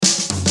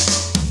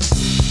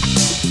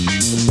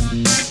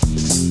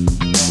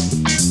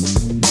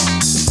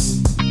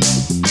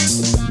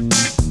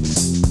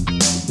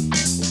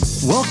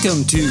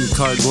Welcome to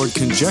Cardboard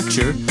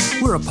Conjecture.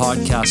 We're a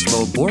podcast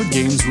about board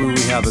games where we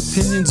have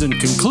opinions and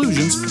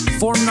conclusions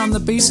formed on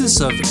the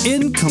basis of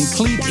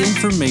incomplete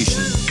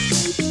information.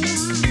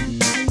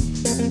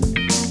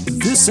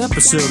 This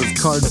episode of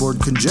Cardboard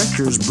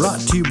Conjecture is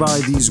brought to you by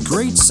these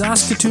great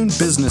Saskatoon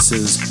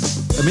businesses: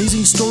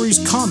 Amazing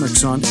Stories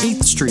Comics on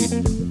 8th Street,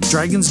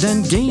 Dragon's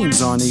Den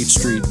Games on 8th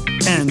Street,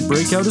 and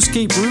Breakout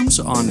Escape Rooms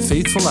on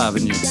Faithful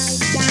Avenue.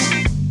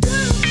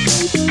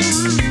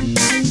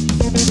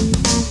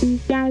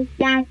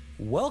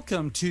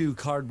 Welcome to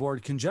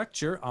Cardboard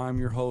Conjecture. I'm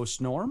your host,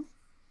 Norm.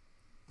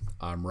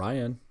 I'm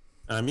Ryan.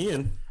 I'm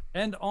Ian.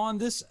 And on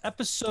this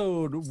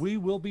episode, we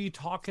will be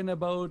talking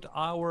about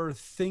our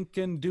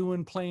thinking,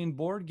 doing, playing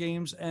board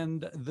games.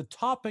 And the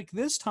topic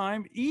this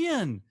time,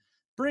 Ian,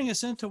 bring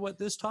us into what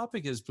this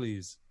topic is,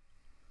 please.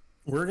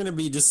 We're going to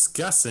be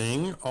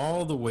discussing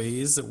all the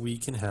ways that we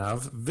can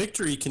have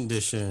victory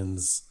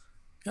conditions.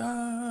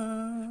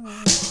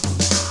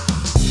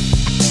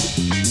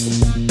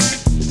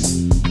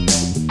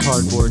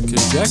 Cardboard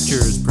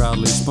Conjecture is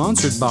proudly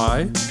sponsored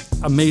by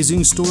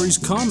Amazing Stories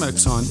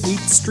Comics on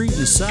 8th Street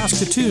in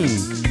Saskatoon.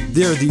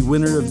 They're the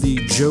winner of the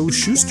Joe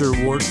Shuster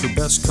Award for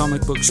Best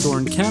Comic Book Store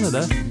in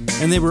Canada,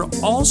 and they were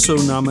also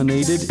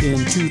nominated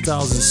in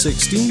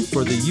 2016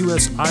 for the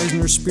U.S.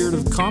 Eisner Spirit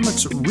of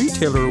Comics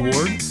Retailer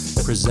Award,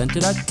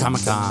 presented at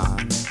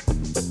Comic-Con.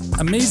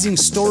 Amazing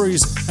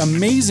Stories'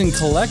 amazing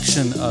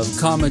collection of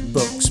comic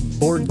books,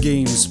 board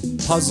games,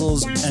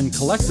 puzzles, and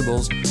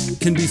collectibles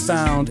can be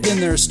found in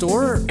their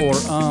store or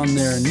on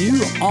their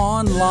new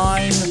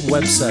online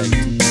website.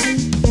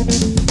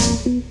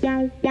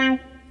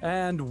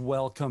 And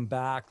welcome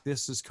back.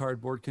 This is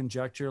Cardboard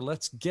Conjecture.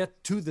 Let's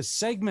get to the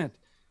segment.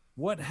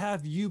 What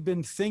have you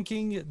been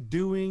thinking,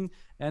 doing,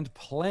 and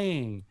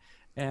playing?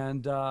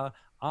 And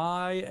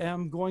I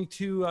am going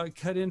to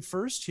cut in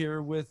first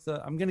here with,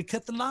 I'm going to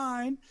cut the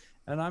line,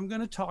 and I'm going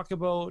to talk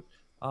about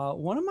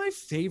one of my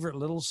favorite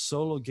little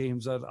solo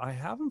games that I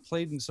haven't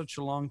played in such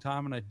a long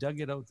time, and I dug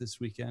it out this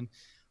weekend.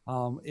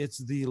 It's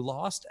the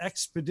Lost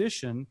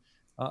Expedition,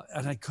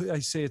 and I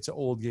say it's an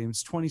old game.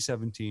 It's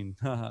 2017.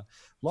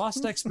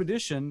 Lost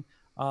Expedition,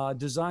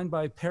 designed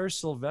by Per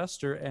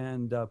Sylvester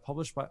and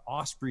published by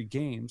Osprey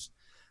Games.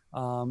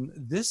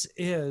 This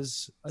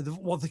is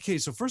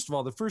so first of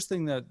all, the first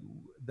thing that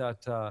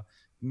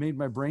made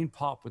my brain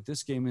pop with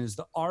this game is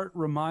the art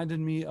reminded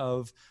me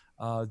of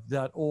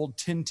that old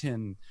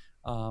Tintin,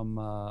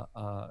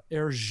 Hergé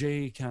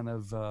kind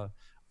of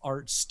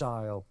art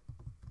style.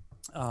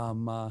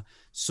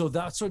 So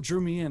that's what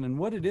drew me in. And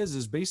what it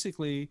is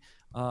basically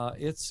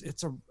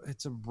it's a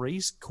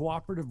race,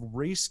 cooperative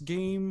race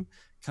game,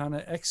 kind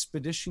of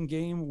expedition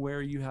game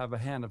where you have a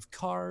hand of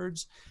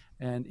cards,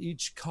 and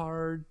each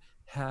card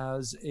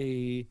has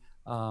a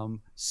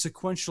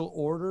sequential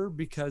order,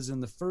 because in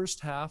the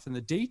first half, in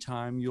the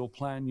daytime, you'll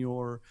plan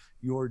your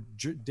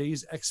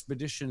day's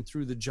expedition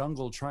through the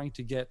jungle, trying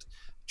to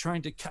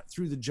cut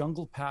through the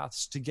jungle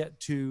paths to get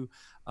to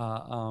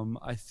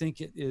I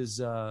think it is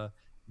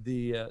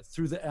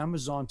through the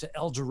Amazon to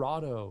El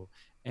Dorado.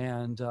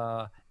 And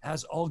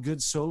as all good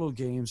solo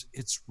games,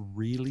 it's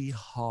really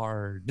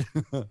hard.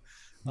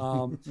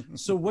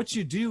 So what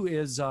you do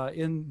is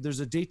there's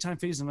a daytime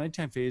phase and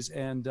nighttime phase,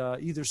 and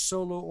either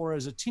solo or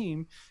as a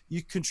team,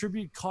 you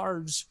contribute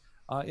cards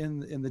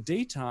in the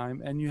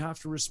daytime, and you have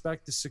to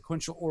respect the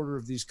sequential order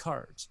of these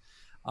cards.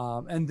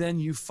 And then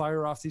you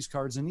fire off these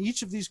cards, and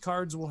each of these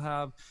cards will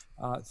have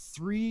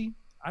three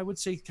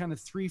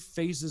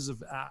phases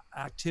of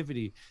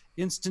activity: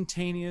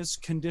 instantaneous,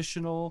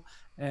 conditional,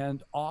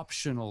 and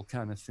optional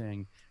kind of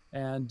thing.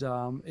 And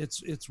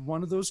it's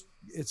one of those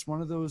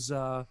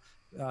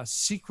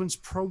sequence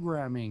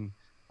programming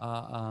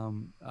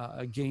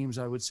games,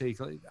 I would say.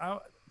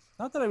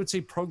 Not that I would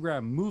say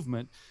program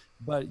movement,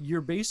 but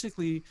you're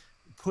basically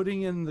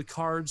putting in the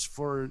cards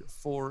for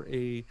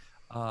a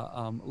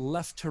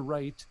left to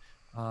right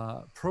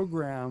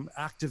program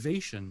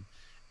activation.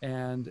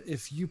 And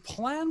if you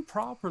plan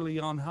properly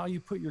on how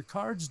you put your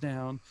cards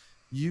down,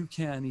 you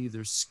can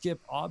either skip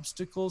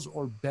obstacles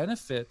or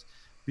benefit,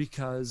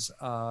 because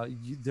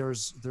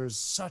there's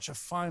such a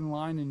fine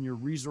line in your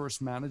resource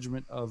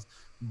management of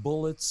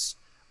bullets,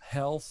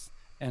 health,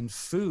 and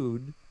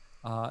food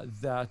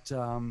that,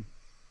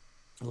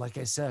 like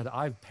I said,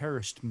 I've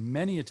perished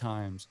many a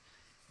times.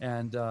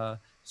 And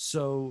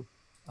so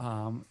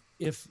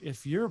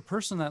if you're a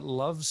person that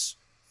loves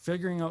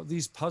figuring out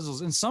these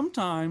puzzles, and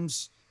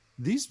sometimes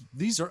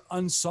these are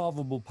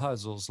unsolvable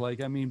puzzles.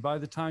 Like, I mean, by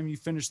the time you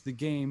finish the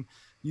game,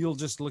 you'll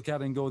just look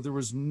at it and go, there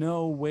was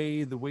no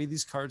way, the way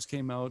these cards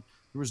came out,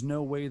 there was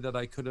no way that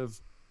I could have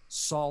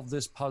solved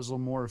this puzzle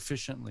more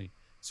efficiently.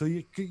 So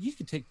you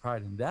could take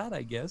pride in that,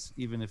 I guess,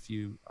 even if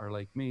you are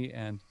like me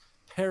and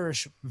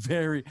perish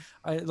in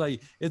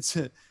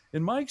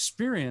my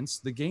experience,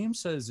 the game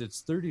says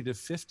it's 30 to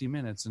 50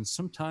 minutes, and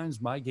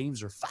sometimes my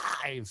games are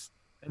 5,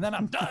 and then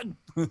I'm done.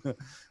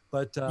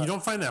 But you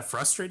don't find that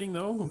frustrating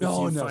though? If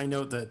you find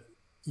out that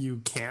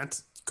you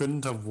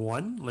couldn't have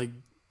won? Like,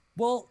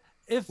 well,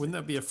 if Wouldn't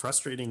that be a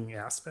frustrating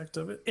aspect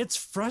of it? it's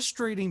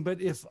frustrating, but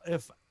if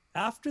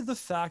after the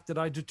fact that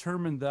I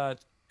determined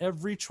that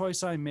every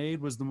choice I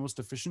made was the most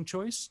efficient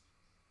choice,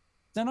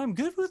 then I'm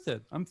good with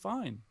it. I'm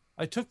fine.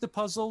 I took the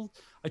puzzle.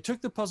 I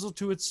took the puzzle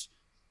to its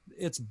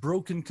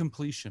broken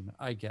completion,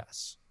 I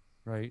guess.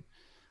 Right.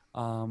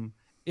 That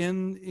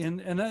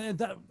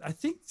I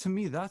think to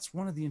me that's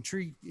one of the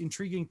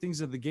intriguing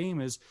things of the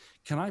game is,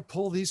 can I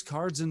pull these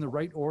cards in the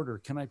right order?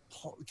 Can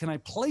I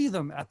play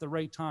them at the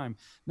right time?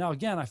 Now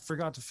again, I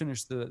forgot to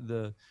finish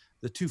the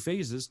two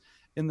phases.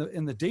 In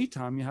the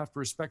daytime, you have to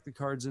respect the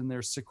cards in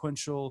their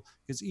sequential,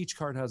 because each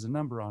card has a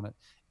number on it.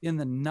 In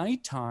the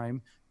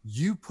nighttime,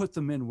 you put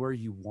them in where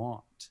you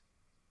want.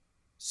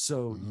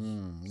 So,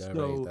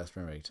 Right, that's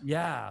right.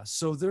 yeah.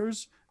 So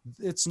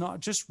it's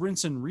not just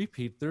rinse and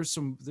repeat. There's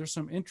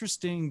some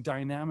interesting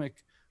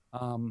dynamic,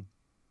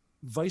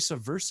 vice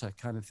versa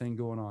kind of thing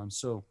going on.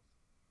 So,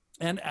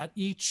 and at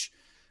each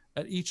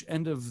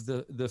end of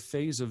the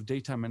phase of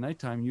daytime and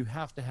nighttime, you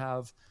have to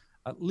have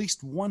at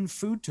least one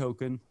food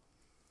token,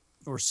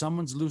 or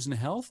someone's losing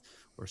health,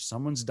 or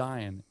someone's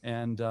dying.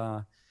 And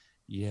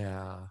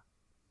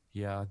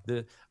yeah,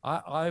 there's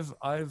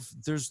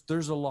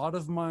a lot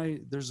of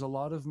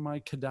my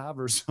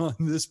cadavers on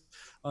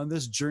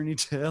this journey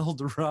to El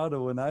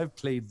Dorado, and I've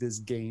played this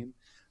game,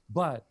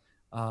 but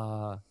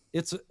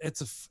it's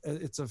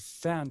a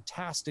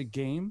fantastic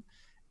game,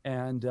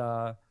 and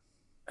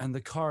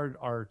the card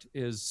art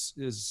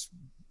is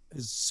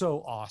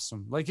so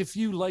awesome. Like, if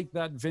you like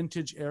that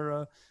vintage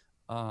era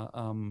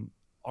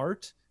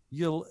art,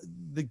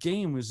 the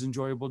game is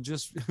enjoyable.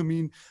 Just, I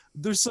mean,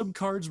 there's some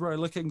cards where I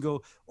look at and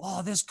go,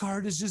 oh, this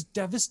card is just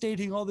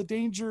devastating all the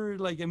danger.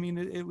 Like, I mean,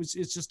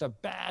 it's just a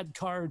bad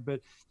card, but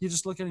you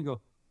just look at it and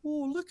go,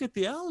 oh, look at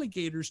the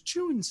alligators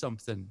chewing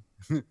something.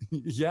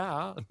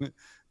 Yeah.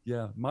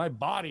 Yeah. My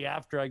body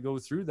after I go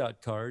through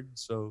that card.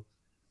 So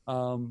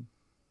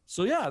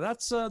yeah,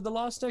 that's the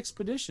Lost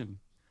Expedition.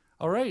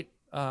 All right.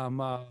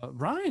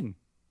 Ryan,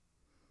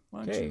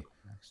 why don't you go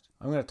next?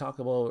 I'm going to talk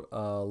about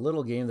a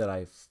little game that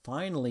I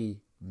finally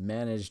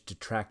managed to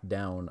track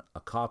down a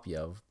copy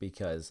of,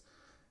 because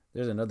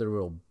there's another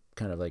real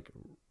kind of like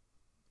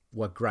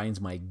what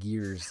grinds my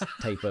gears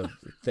type of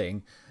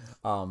thing.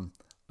 I'm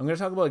going to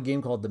talk about a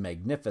game called The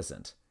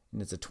Magnificent,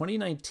 and it's a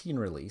 2019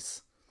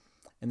 release.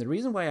 And the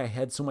reason why I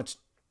had so much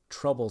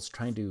troubles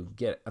trying to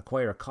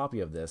acquire a copy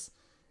of this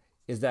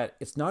is that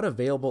it's not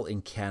available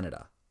in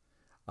Canada.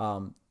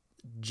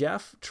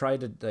 Jeff,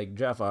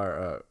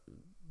 our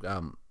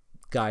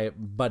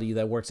buddy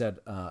that works at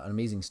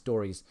Amazing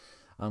Stories,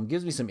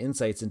 gives me some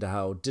insights into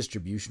how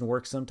distribution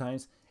works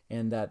sometimes,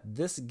 and that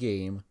this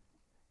game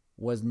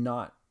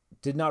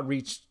did not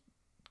reach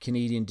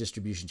Canadian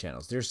distribution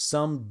channels. There's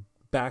some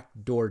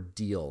backdoor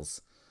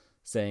deals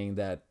saying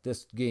that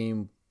this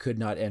game could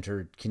not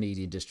enter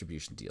Canadian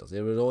distribution deals.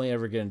 It was only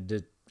ever going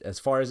to, as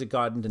far as it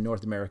got into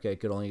North America,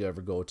 it could only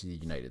ever go to the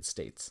United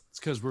States. It's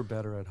because we're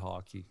better at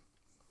hockey.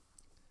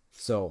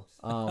 So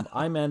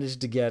I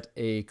managed to get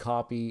a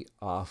copy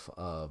off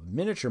of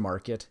Miniature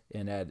Market,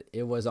 and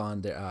it was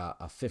on a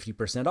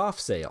 50% off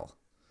sale.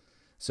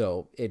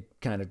 So it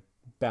kind of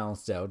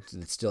balanced out.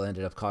 It still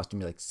ended up costing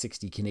me like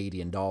 60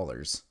 Canadian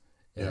dollars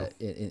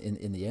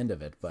in the end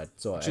of it. But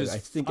so I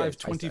think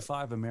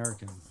 $5.25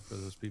 American for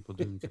those people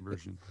doing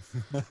conversion.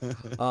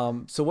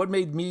 So what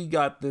made me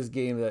got this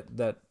game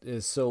that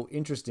is so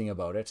interesting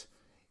about it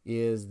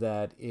is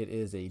that it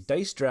is a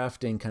dice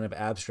drafting kind of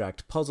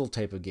abstract puzzle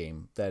type of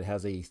game that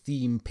has a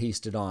theme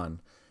pasted on.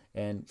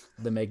 And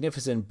the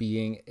Magnificent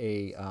being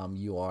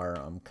you are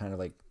kind of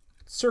like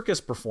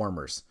circus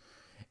performers,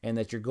 and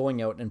that you're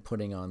going out and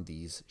putting on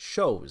these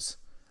shows.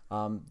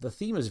 The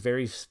theme is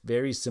very,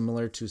 very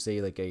similar to,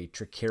 say, like a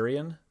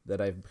Tricarion that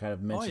I've kind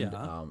of mentioned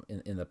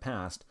in the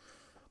past,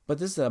 but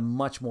this is a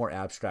much more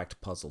abstract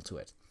puzzle to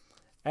it.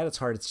 At its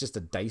heart, it's just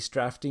a dice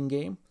drafting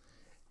game.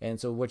 And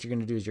so what you're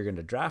going to do is you're going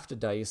to draft a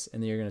dice,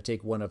 and then you're going to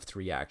take one of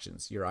three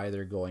actions. You're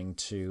either going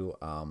to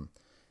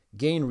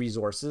gain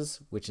resources,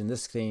 which in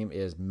this game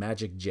is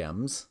magic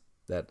gems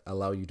that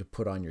allow you to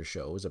put on your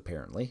shows,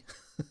 apparently.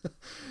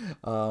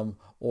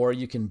 Or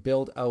you can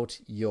build out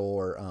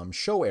your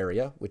show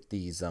area with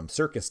these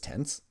circus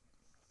tents.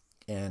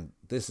 And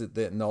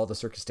and all the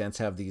circus tents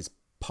have these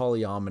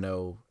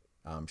polyomino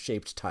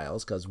shaped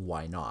tiles, because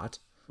why not?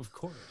 Of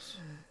course.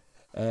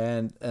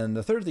 And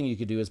the third thing you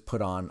could do is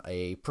put on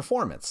a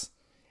performance.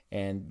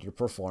 And your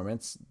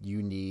performance,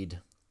 you need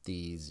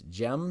these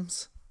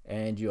gems,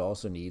 and you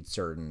also need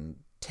certain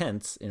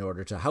tents in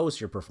order to house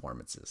your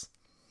performances.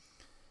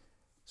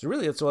 So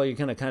really, that's all you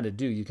kind of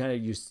do.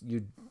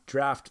 You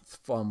draft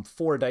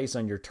 4 dice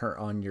on your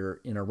turn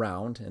in a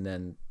round, and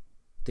then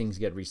things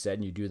get reset,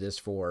 and you do this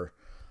for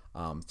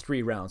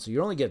 3 rounds. So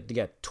you only get to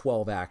get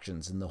 12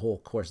 actions in the whole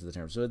course of the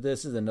turn. So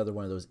this is another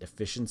one of those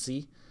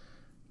efficiency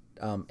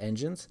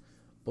engines.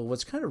 But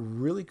what's kind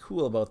of really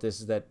cool about this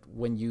is that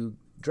when you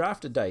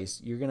draft a dice,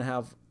 you're going to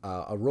have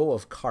a row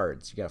of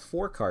cards. You got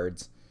 4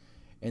 cards,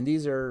 and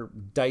these are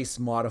dice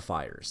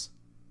modifiers.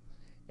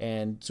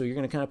 And so you're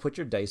going to kind of put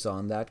your dice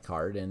on that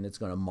card, and it's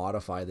going to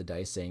modify the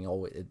dice, saying,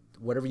 oh,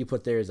 whatever you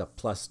put there is a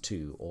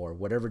 +2, or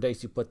whatever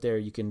dice you put there,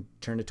 you can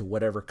turn it to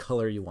whatever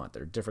color you want.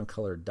 They're different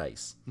colored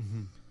dice.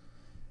 Mm-hmm.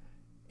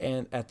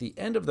 And at the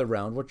end of the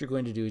round, what you're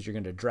going to do is you're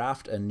going to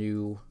draft a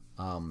new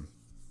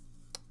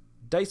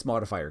dice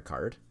modifier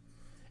card,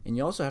 and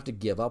you also have to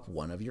give up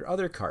one of your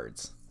other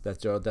cards.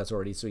 That's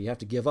already, so you have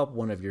to give up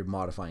one of your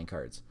modifying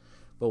cards.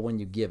 But when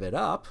you give it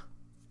up,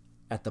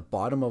 at the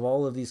bottom of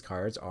all of these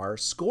cards are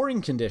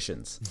scoring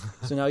conditions.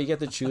 So now you get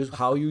to choose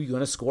how you're going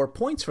to score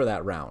points for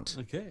that round.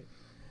 Okay.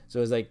 So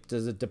it's like,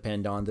 does it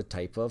depend on the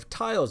type of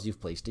tiles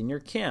you've placed in your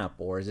camp,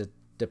 or is it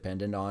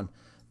dependent on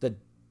the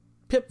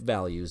pip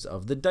values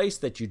of the dice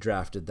that you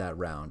drafted that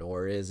round,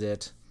 or is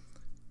it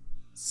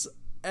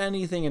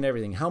anything and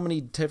everything? How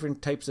many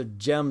different types of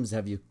gems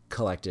have you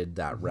collected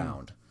that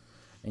round?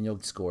 And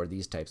you'll score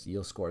these types.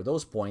 You'll score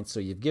those points.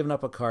 So you've given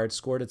up a card,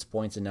 scored its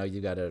points, and now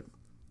you got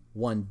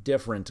one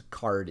different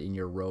card in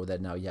your row that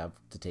now you have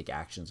to take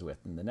actions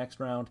with in the next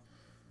round.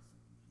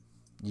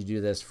 You do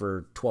this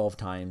for 12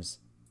 times.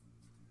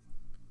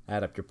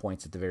 Add up your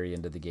points at the very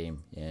end of the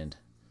game, and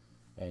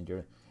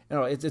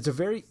it's a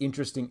very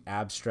interesting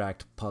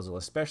abstract puzzle,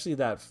 especially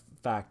that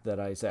fact that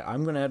I said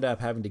I'm going to end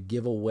up having to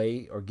give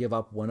away or give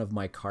up one of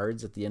my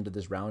cards at the end of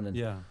this round,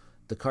 and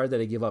the card that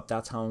I give up,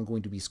 that's how I'm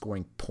going to be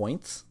scoring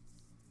points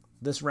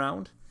this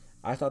round.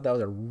 I thought that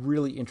was a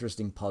really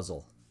interesting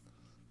puzzle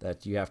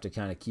that you have to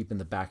kind of keep in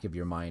the back of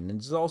your mind, and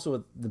it's also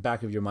in the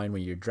back of your mind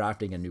when you're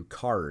drafting a new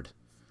card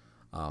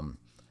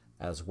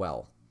as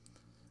well.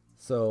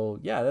 So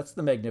yeah, that's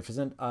the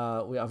Magnificent.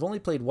 I've only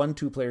played one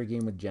 2-player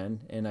game with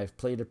Jen, and I've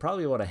played it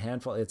probably about a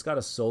handful. It's got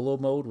a solo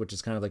mode, which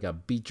is kind of like a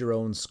beat your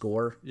own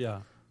score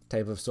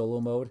type of solo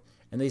mode.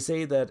 And they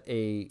say that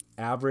a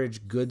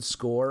average good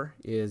score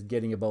is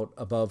getting about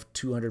above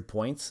 200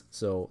 points.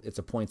 So it's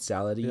a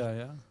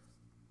pointsality.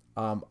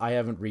 I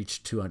haven't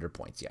reached 200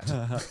 points yet.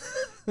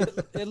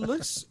 It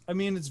looks, I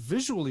mean, it's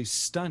visually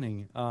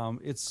stunning.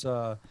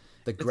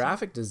 The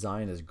graphic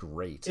design is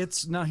great.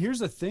 Now here's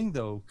the thing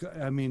though.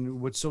 I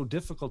mean, what's so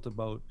difficult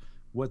about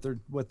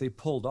what they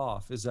pulled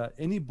off is that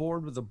any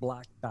board with a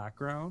black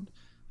background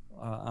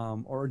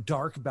or a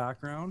dark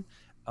background,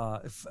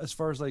 as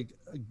far as like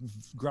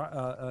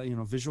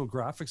visual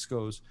graphics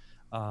goes,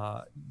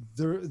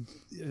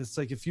 it's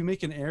like if you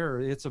make an error,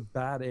 it's a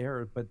bad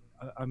error. But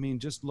I mean,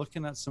 just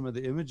looking at some of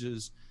the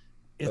images,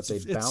 it's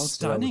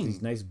stunning.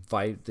 These nice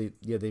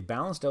they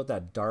balanced out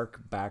that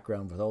dark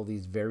background with all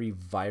these very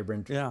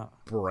vibrant,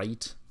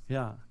 bright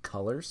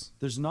colors.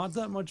 There's not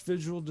that much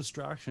visual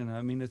distraction.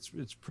 I mean,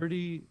 it's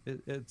pretty.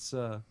 First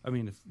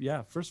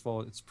of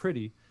all, it's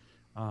pretty,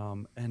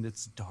 and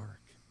it's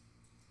dark.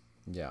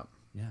 Yeah,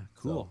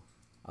 cool.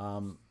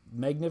 So,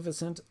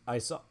 Magnificent. I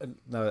saw.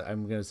 No,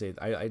 I'm gonna say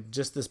I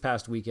just this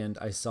past weekend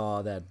I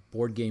saw that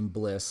Board Game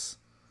Bliss,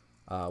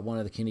 one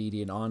of the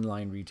Canadian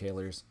online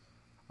retailers,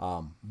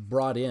 got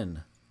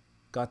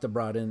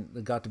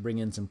to bring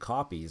in some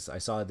copies. I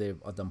saw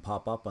them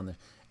pop up on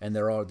and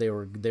they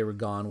were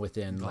gone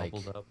within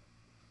Gobbled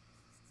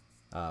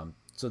up.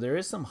 So there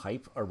is some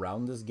hype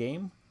around this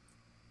game.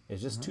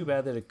 It's just too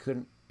bad that it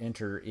couldn't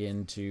enter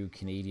into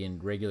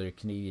regular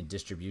Canadian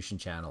distribution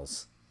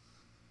channels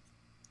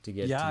to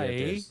get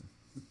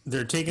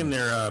They're taking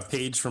their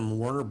page from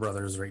Warner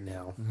Brothers right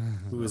now,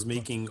 who is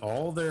making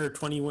all their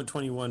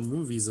 2121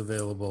 movies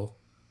available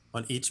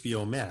on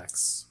HBO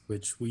Max,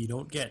 which we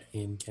don't get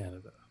in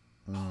Canada.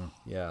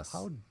 Yes.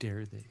 How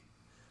dare they?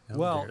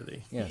 How dare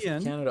they? Yes,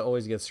 Ian, Canada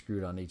always gets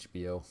screwed on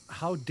HBO.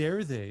 How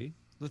dare they?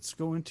 Let's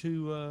go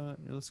into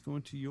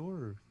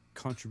your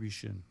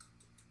contribution.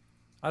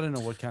 I don't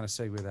know what kind of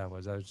segue that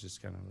was. I was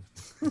just kind of.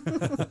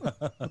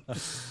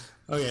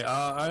 Okay,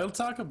 I'll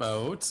talk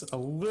about a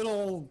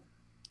little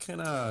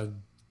kind of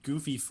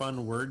goofy,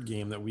 fun word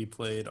game that we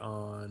played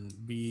on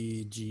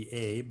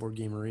BGA, Board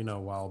Game Arena, a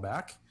while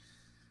back.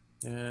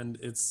 And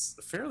it's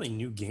a fairly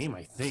new game,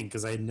 I think,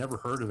 because I had never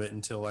heard of it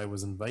until I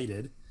was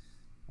invited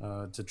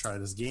to try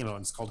this game out.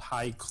 It's called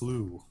High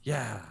Clue.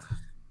 Yeah.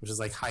 Which is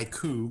like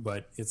haiku,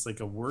 but it's like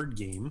a word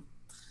game.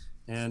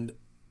 And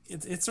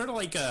it's sort of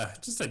like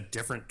just a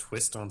different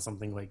twist on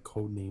something like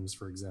Codenames,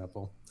 for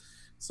example.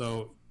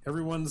 So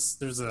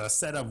there's a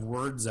set of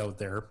words out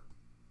there,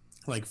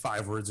 like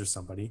 5 words or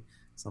something,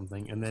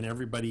 and then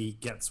everybody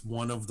gets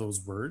one of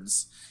those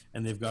words,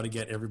 and they've got to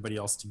get everybody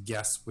else to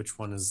guess which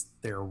one is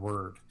their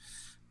word.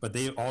 But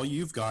all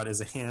you've got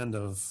is a hand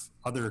of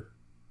other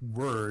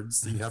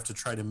words that you have to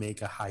try to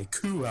make a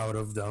haiku out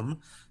of them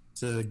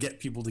to get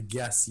people to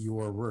guess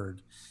your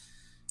word.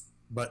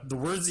 But the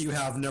words that you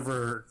have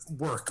never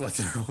work. Like,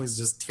 they're always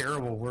just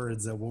terrible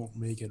words that won't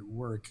make it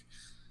work.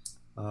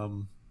 I don't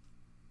know.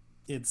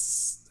 It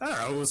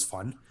was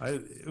fun.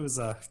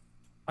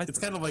 It's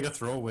kind of like a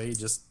throwaway,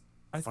 just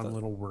fun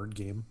little word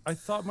game. I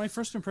thought my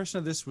first impression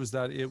of this was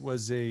that it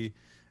was a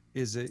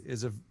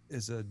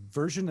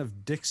version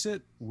of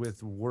Dixit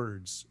with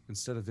words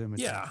instead of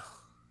images.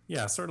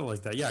 Yeah, sort of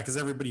like that. Yeah, because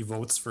everybody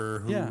votes for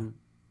who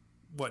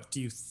what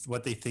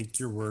they think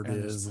your word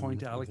And is. there's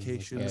point and things like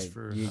allocations that.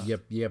 for you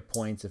get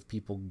points if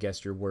people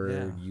guess your word.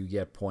 Yeah. You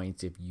get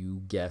points if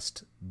you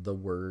guessed the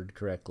word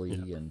correctly.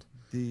 Yeah. And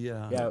the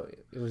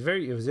it was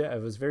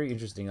very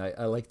interesting.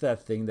 I like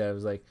that thing that I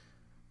was like,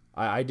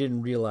 I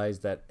didn't realize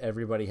that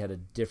everybody had a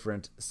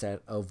different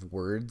set of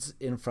words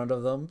in front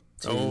of them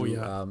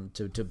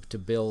to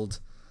build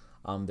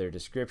their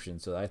description.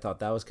 So I thought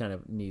that was kind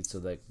of neat. So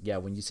that, yeah,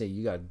 when you say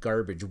you got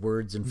garbage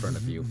words in front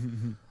of you,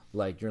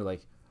 like you're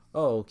like,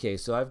 oh, okay,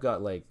 so I've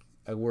got like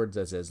a word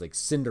that says like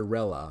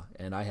Cinderella,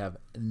 and I have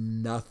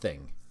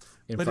nothing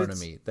in front of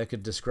me that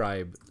could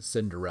describe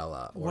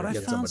Cinderella. Or what I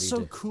get found somebody so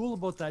to, cool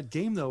about that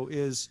game though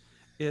is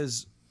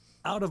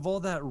out of all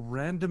that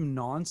random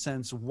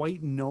nonsense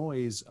white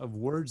noise of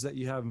words that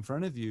you have in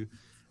front of you,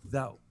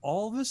 that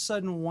all of a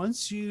sudden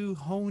once you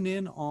hone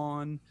in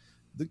on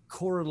the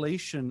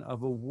correlation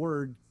of a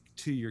word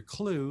to your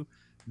clue,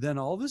 then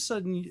all of a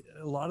sudden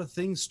a lot of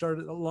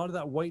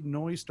that white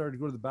noise started to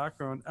go to the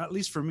background, at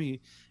least for me,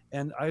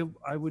 and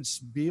I would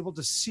be able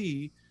to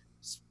see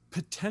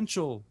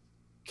potential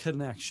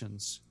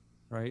connections,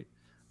 right?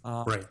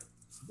 Right.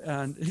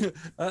 And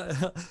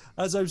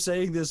as I'm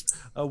saying this,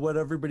 what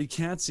everybody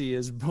can't see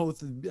is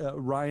both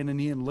Ryan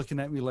and Ian looking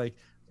at me like,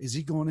 is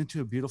he going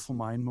into a beautiful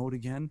mind mode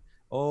again?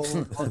 Oh,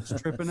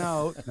 it's tripping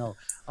out. No.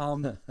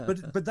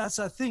 But that's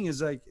that thing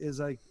is like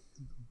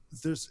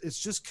it's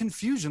just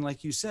confusion.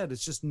 Like you said,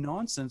 it's just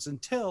nonsense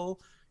until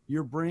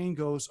your brain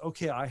goes,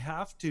 okay, I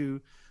have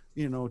to,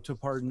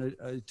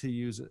 to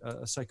use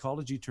a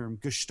psychology term,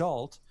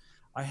 gestalt.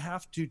 I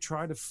have to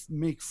try to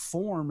make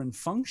form and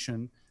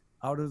function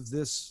out of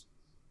this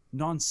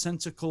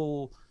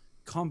nonsensical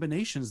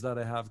combinations that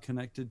I have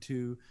connected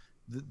to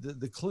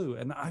the clue.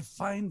 And I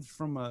find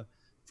from a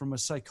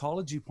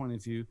psychology point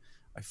of view,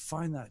 I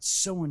find that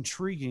so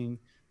intriguing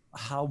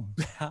how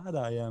bad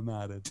I am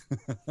at it.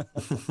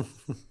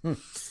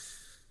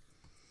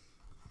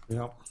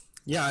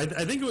 Yeah,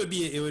 I think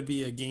it would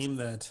be a game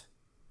that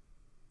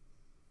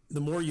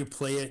the more you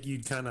play it,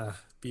 you'd kind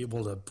of be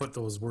able to put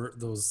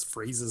those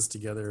phrases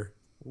together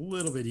a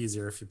little bit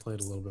easier if you played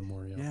a little bit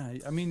more. Yeah,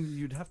 I mean,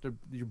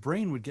 your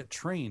brain would get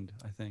trained,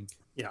 I think.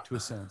 Yeah, to a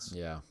sense.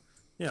 Yeah,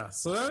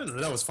 so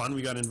that was fun.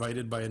 We got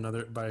invited by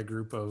a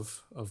group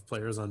of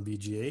players on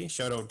BGA.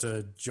 Shout out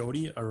to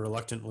Jody, a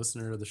reluctant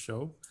listener to the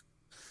show.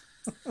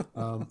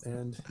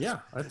 And yeah,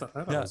 I thought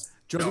it was,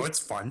 Jody, it's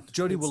fun.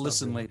 Jody will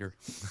listen later.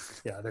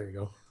 Yeah, there you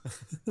go.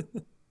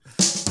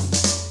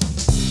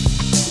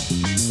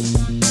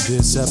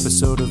 This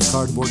episode of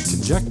Cardboard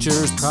Conjecture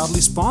is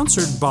proudly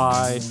sponsored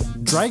by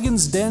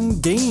Dragon's Den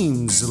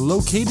Games,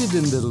 located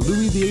in the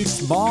Louis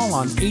VIII Mall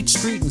on 8th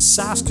Street in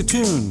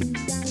Saskatoon.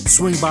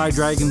 Swing by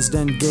Dragon's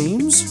Den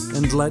Games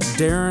and let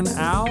Darren,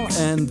 Al,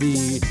 and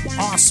the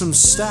awesome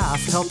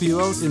staff help you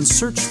out in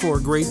search for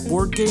great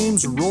board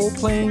games,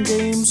 role-playing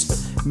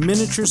games,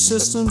 miniature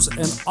systems,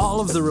 and all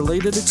of the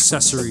related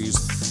accessories.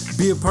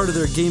 Be a part of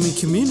their gaming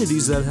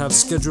communities that have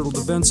scheduled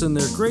events in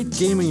their great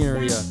gaming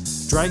area.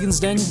 Dragon's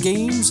Den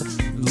Games,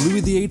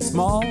 Louis VIII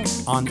Mall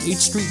on 8th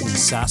Street in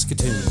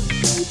Saskatoon.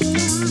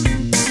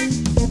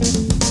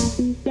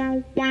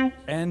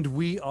 And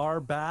we are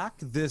back.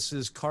 This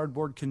is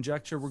Cardboard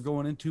Conjecture. We're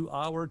going into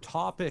our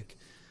topic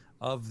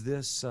of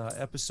this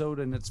episode,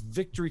 and it's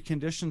victory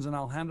conditions. And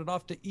I'll hand it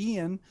off to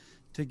Ian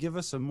to give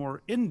us a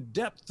more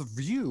in-depth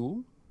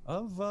view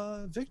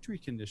of victory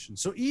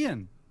conditions. So,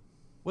 Ian,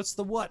 what's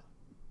the what?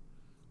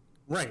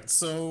 Right.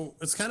 So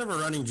it's kind of a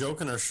running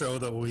joke in our show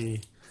that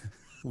we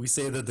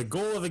say that the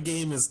goal of a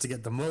game is to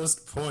get the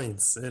most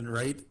points,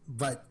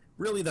 but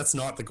really that's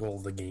not the goal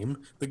of the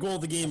game. The goal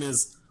of the game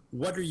is,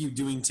 what are you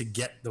doing to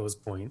get those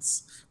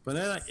points? But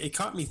then it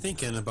caught me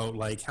thinking about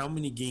like how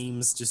many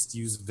games just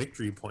use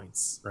victory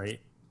points,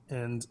 right?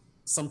 And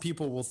some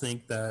people will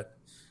think that,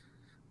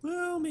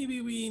 well,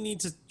 maybe we need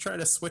to try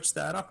to switch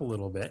that up a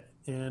little bit,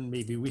 and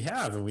maybe we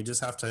have, and we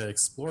just have to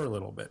explore a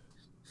little bit.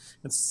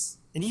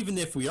 And even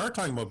if we are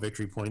talking about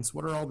victory points,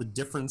 what are all the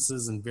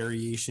differences and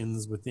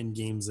variations within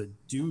games that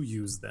do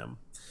use them?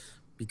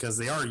 Because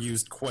they are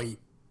used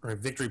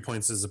victory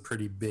points is a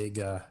pretty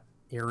big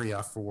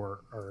area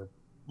for our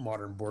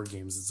modern board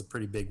games. It's a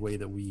pretty big way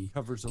that we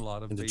Covers a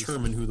lot of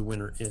determine who the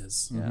winner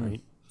is. Yeah.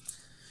 Right?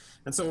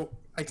 And so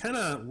I kind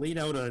of laid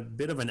out a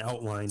bit of an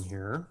outline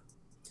here,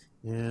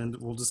 and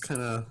we'll just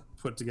kind of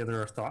put together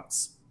our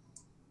thoughts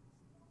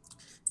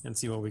and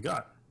see what we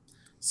got.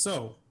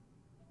 So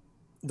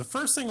the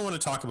first thing I want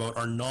to talk about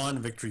are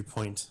non-victory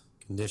point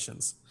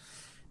conditions.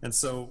 And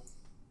so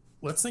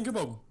let's think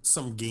about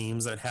some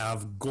games that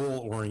have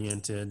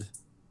goal-oriented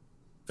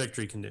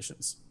victory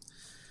conditions.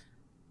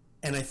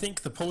 And I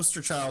think the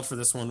poster child for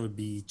this one would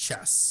be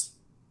chess,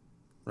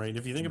 right?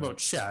 If you think about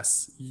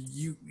chess,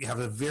 you have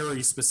a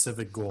very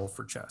specific goal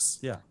for chess.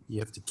 Yeah. You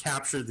have to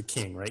capture the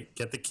king, right?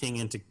 Get the king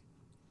into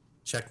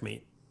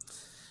checkmate.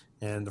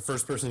 And the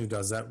first person who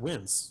does that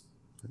wins.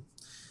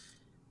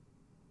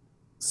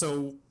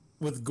 So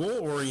with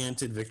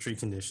goal-oriented victory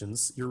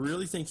conditions, you're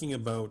really thinking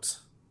about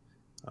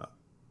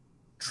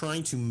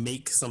trying to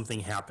make something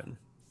happen.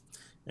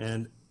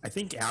 And I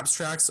think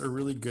abstracts are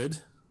really good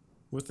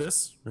with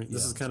this. Right?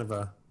 This is kind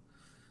of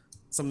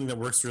something that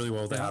works really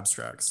well with the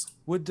abstracts.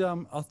 Would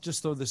I'll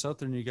just throw this out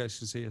there and you guys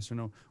can say yes or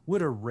no.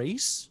 Would a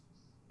race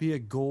be a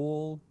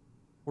goal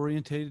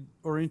oriented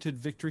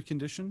victory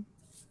condition?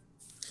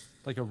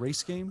 Like a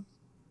race game?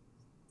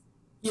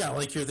 Yeah,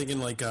 like you're thinking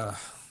like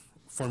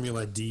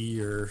Formula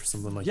D or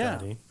something like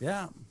that. Eh?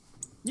 Yeah.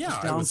 Yeah,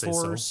 I would say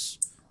so.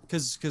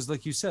 Because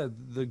like you said,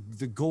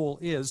 the goal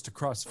is to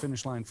cross the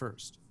finish line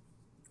first.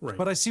 Right.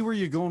 But I see where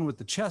you're going with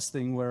the chess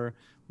thing, where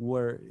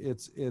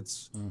it's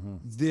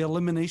the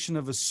elimination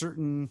of a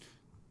certain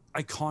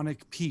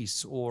iconic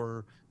piece,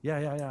 or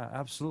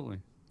absolutely.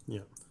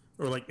 Yeah.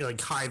 Or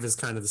like Hive is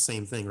kind of the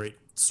same thing, right?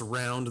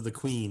 Surround the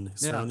queen,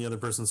 surround the other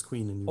person's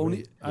queen, and you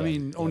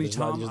win.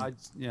 Onitama.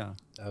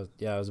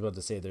 I was about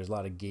to say there's a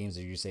lot of games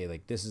that you say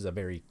like this is a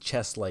very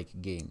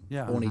chess-like game.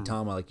 Yeah.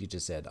 Onitama, like you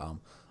just said.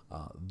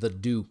 The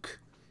Duke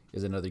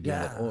is another game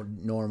that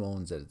Norm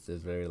owns. It's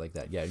very like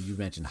that. Yeah, you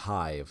mentioned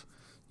Hive.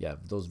 Yeah,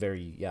 those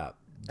very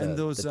and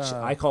those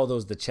I call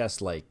those the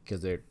chess-like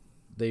because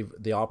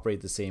they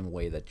operate the same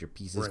way that your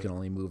pieces Right. can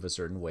only move a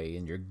certain way,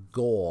 and your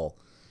goal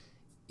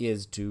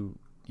is to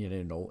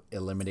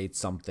eliminate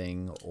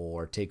something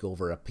or take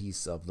over a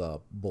piece of the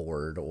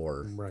board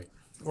or Right.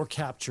 or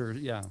capture.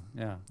 Yeah.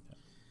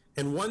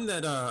 And one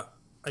that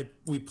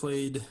we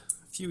played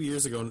a few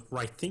years ago, and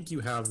I think you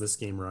have this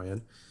game,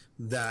 Ryan,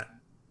 that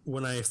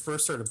when I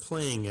first started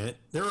playing it,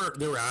 there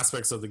were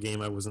aspects of the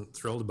game I wasn't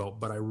thrilled about,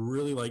 but I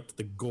really liked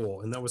the goal,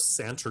 and that was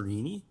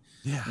Santorini.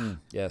 Yeah.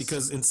 yes,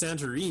 Because in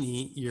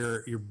Santorini,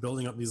 you're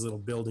building up these little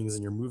buildings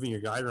and you're moving your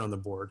guy around the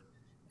board,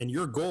 and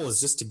your goal is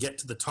just to get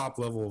to the top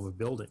level of a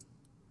building.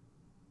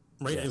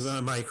 Right? Yes.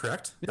 Am I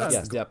correct? Yeah.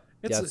 yes, yep,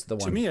 that's the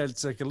one. To me,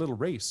 it's like a little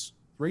race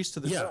to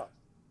the Yeah. top.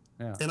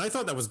 Yeah. And I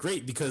thought that was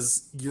great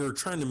because you're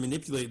trying to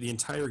manipulate the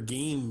entire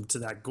game to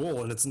that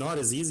goal, and it's not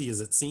as easy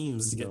as it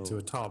seems to get to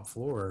a top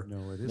floor.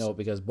 No, it is. No,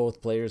 because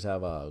both players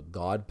have a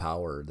god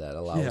power that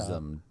allows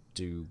them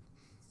to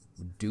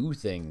do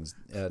things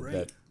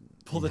that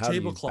Pull the how do you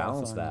tablecloth.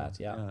 balance on that.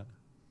 you. Yeah.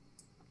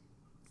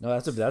 No,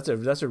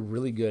 that's a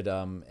really good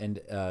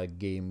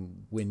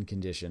game win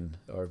condition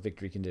or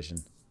victory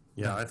condition.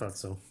 Yeah, I thought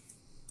so.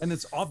 And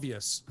it's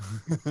obvious.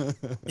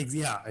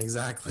 Yeah,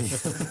 exactly. Yeah,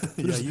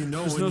 There's when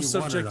no you won or not.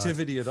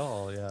 subjectivity at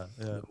all. Yeah.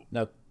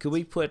 Now, could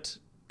we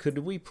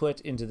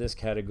put into this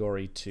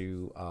category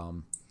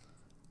to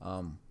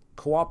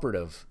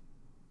cooperative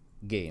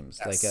games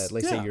Yes.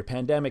 like say your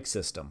pandemic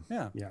system?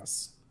 Yeah.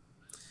 Yes.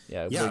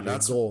 Yeah, Yeah, where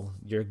that's-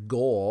 your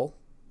goal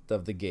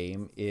of the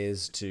game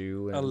is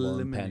to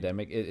Eliminate.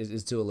 pandemic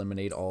is to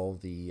eliminate all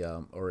the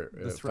find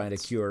a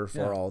threats. cure for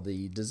Yeah. all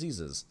the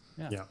diseases.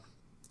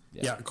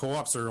 Yeah,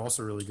 co-ops are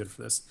also really good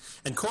for this.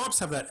 And co-ops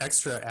have that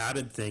extra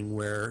added thing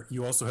where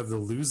you also have the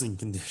losing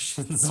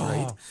conditions,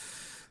 right?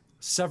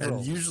 Several.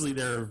 And usually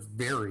they're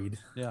varied.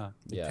 Yeah.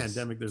 In Yes.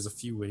 Pandemic, there's a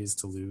few ways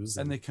to lose.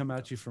 And they come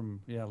at you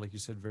from, like you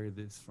said,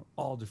 from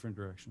all different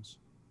directions.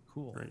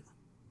 Cool. Right.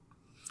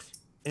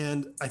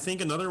 And I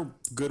think another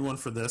good one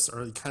for this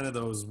are kind of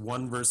those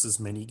one versus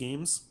many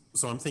games.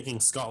 So I'm thinking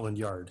Scotland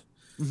Yard.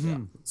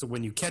 Mm-hmm. So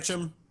when you catch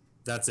them,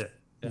 that's it.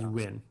 Yeah. You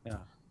win. Yeah.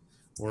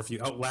 Or if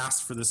you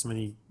outlast for this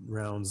many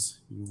rounds,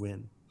 you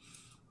win.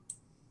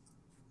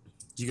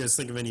 Do you guys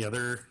think of any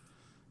other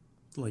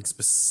like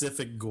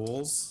specific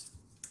goals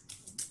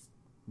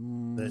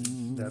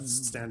that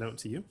stand out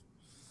to you?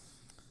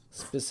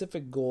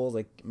 Specific goals,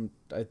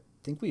 I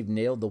think we've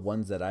nailed the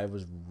ones that I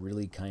was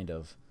really kind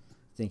of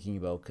thinking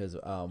about because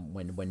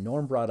when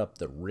Norm brought up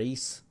the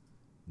race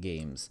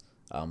games,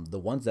 the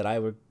ones that I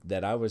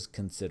was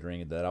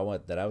considering that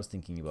I was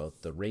thinking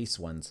about, the race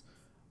ones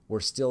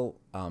were still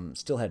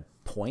had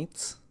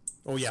points.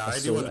 Oh yeah, I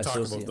do want to talk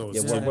about those.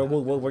 Yeah,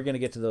 we're going to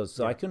get to those.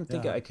 So I can't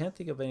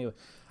think of any.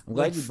 I'm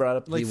glad you brought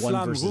up the one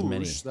Flamme versus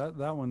many. Rouge,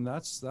 that one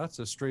that's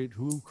a straight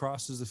who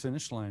crosses the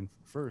finish line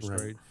first,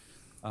 right?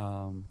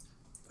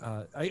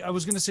 I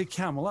was going to say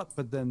Camelot,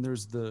 but then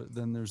there's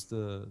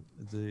the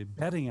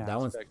betting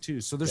aspect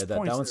too. So there's that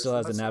points. one still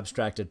has an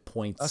abstracted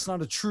points. That's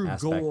not a true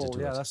aspect goal. to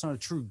Yeah, it. that's not a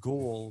true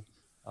goal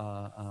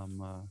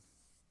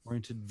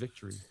oriented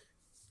victory.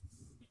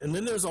 And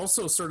then there's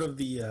also sort of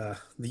the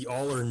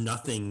all or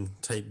nothing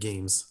type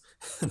games.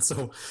 And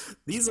so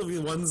these will be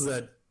the ones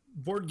that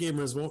board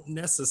gamers won't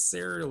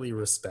necessarily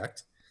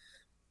respect.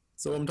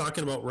 So I'm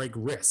talking about like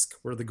Risk,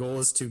 where the goal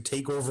is to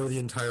take over the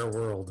entire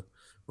world,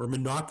 or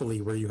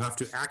Monopoly, where you have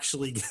to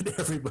actually get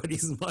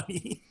everybody's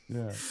money.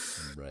 Yeah.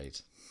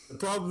 Right. The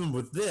problem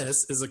with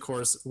this is, of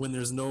course, when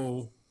there's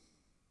no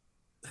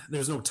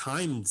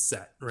time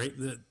set, right?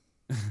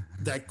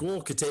 That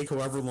goal could take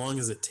however long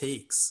as it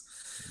takes.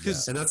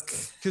 And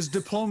that's Because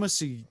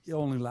diplomacy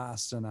only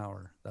lasts an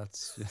hour.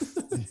 That's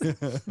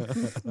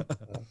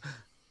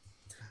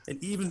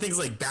and even things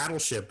like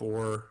Battleship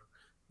or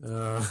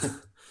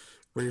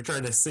where you're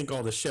trying to sink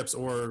all the ships,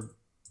 or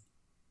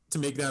to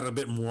make that a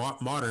bit more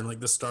modern, like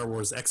the Star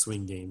Wars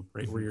X-Wing game,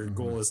 right? Where your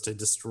goal is to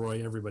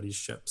destroy everybody's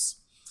ships.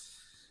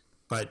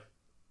 But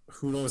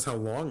who knows how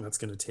long that's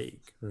going to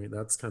take, right?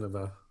 That's kind of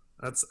a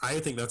I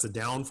think that's a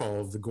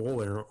downfall of the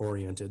goal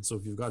oriented. So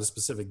if you've got a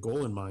specific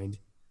goal in mind,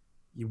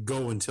 you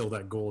go until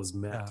that goal is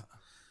met. Yeah.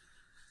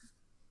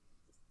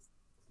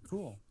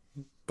 Cool.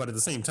 But at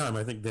the same time,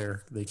 I think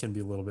they can be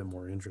a little bit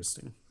more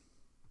interesting.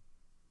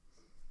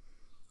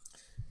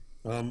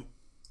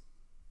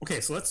 Okay,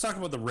 so let's talk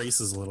about the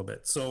races a little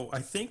bit. So I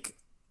think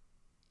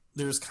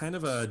there's kind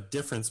of a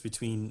difference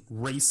between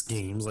race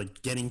games,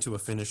 like getting to a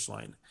finish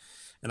line,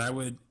 and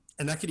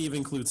that could even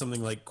include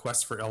something like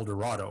Quest for El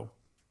Dorado,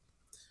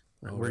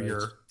 where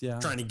you're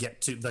trying to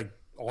get to, like,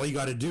 all you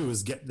got to do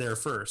is get there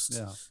first.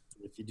 Yeah.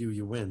 If you do,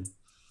 you win.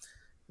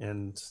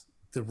 And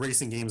the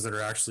racing games that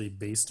are actually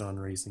based on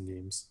racing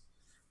games.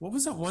 What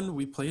was that one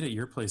we played at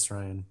your place,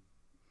 Ryan?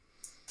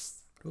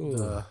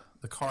 The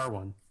car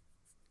one.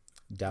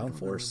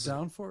 Downforce.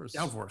 Downforce.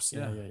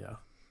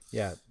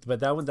 Yeah, but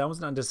that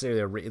was not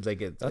necessarily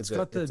it's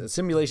a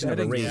simulation of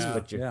a race, yeah,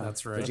 but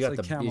that's right. But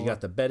you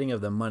got the betting of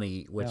the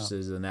money, which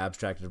is an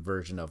abstracted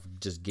version of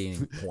just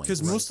gaining points.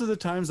 Because most of the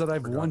times that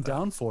I've won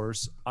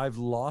Downforce, I've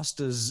lost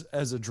as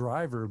a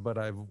driver, but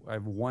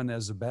I've won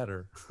as a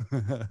bettor.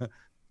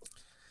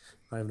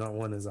 I have not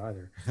won as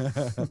either.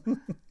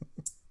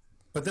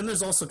 But then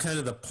there's also kind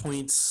of the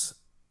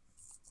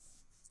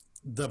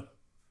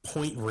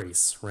point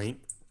race, right?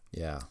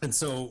 Yeah. And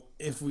so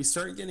if we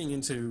start getting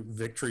into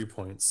victory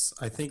points,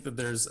 I think that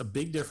there's a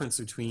big difference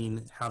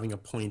between having a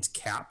point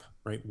cap,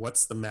 right?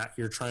 What's the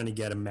you're trying to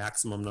get a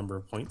maximum number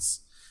of points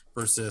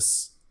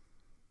versus,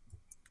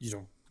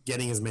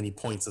 getting as many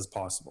points as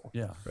possible.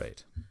 Yeah.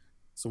 Right.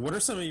 So what are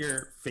some of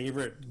your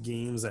favorite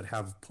games that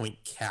have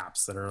point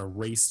caps that are a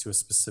race to a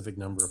specific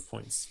number of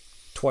points?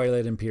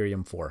 Twilight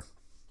Imperium 4.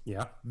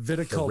 Yeah.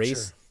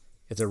 Viticulture.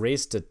 It's a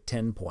race to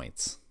 10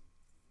 points.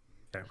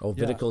 Okay. Oh,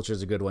 Viticulture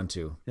is a good one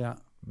too. Yeah.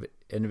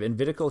 And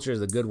Viticulture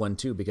is a good one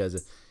too,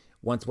 because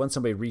once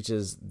somebody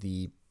reaches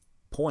the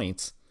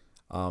points,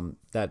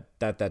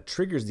 that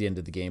triggers the end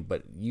of the game.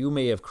 But you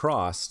may have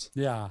crossed.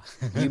 Yeah.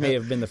 You may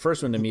have been the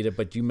first one to meet it,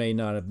 but you may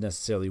not have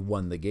necessarily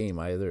won the game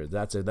either.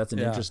 That's an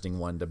interesting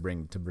one to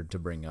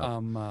bring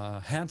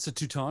up. Hansa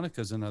Teutonica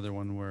is another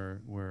one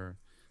where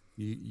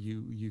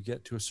you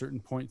get to a certain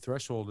point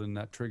threshold and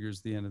that triggers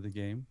the end of the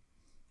game.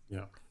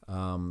 Yeah.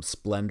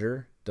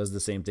 Splendor does the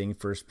same thing.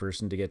 First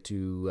person to get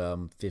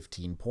to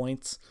 15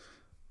 points,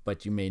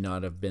 but you may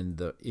have been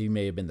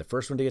the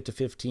first one to get to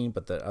 15,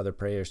 but the other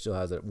player still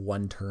has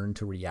one turn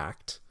to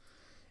react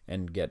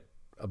and get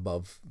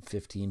above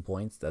 15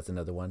 points. That's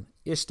another one.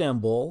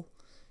 Istanbul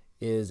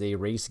is a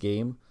race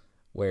game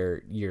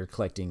where you're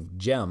collecting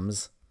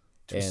gems.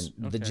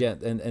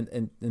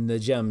 The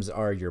gems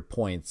are your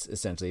points,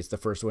 essentially. It's the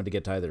first one to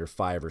get to either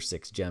 5 or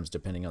 6 gems,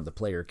 depending on the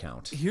player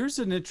count. Here's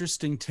an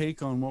interesting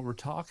take on what we're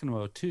talking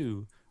about,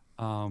 too.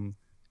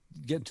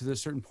 Getting to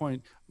this certain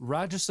point.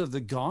 Rajas of the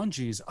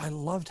Ganges, I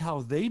loved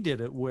how they did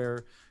it,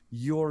 where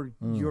you're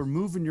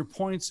moving your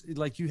points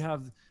like you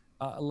have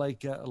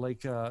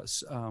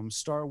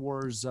Star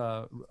Wars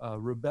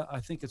I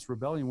think it's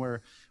Rebellion,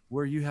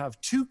 where you have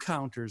 2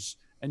 counters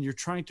and you're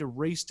trying to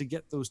race to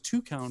get those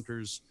 2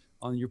 counters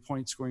on your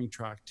point scoring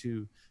track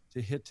to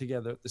hit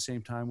together at the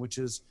same time, which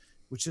is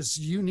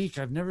unique.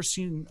 I haven't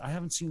seen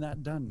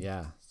that done.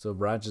 Yeah. So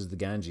Rajas of the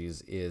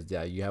Ganges is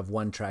you have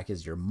one track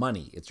as your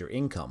money, it's your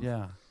income.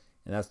 Yeah.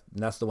 And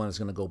that's the one that's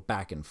going to go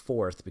back and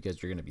forth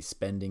because you're going to be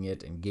spending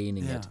it and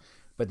gaining it.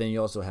 But then you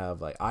also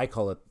have, like, I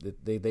call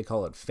it, they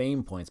call it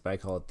fame points, but I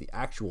call it the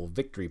actual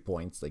victory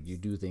points. Like, you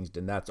do things,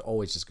 and that's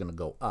always just going to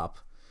go up.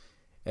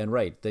 And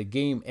right, the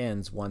game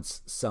ends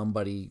once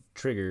somebody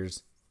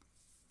triggers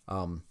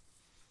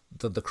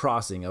the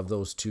crossing of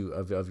those two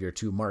of your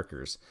 2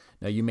 markers.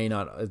 Now, you may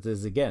not.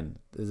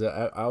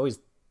 I always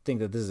think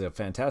that this is a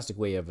fantastic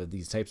way of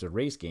these types of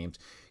race games.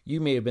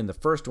 You may have been the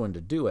first one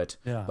to do it,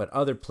 but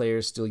other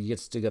players still get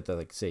to,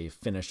 like, say,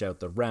 finish out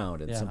the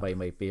round, and somebody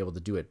might be able to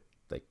do it,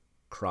 like,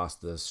 cross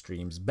the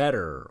streams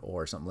better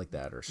or something like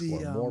that, or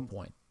score more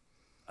points.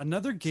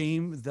 Another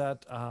game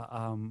that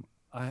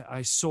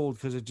I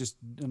sold because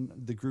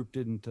the group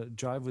didn't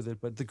jive with it,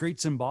 but the Great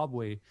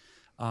Zimbabwe.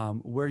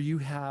 Where you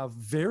have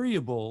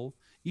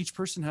each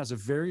person has a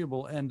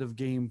variable end of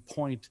game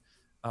point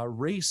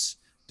race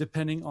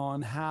depending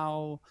on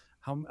how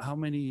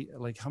many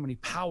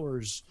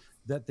powers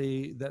that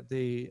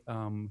they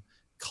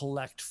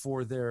collect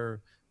for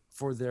their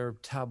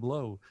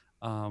tableau.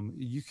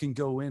 You can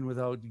go in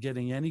without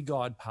getting any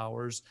god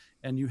powers,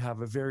 and you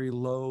have a very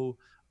low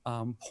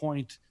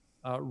point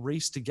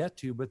race to get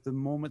to. But the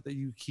moment that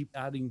you keep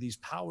adding these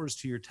powers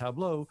to your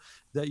tableau,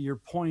 that your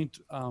point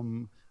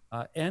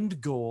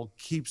end goal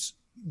keeps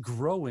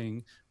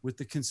growing with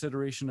the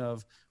consideration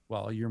of,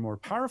 well, you're more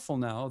powerful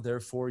now,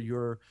 therefore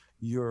your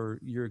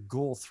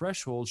goal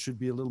threshold should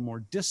be a little more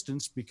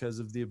distanced because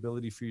of the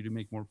ability for you to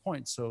make more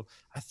points. So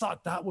I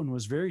thought that one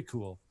was very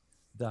cool.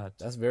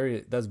 That's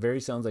very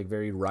sounds like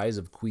very Rise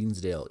of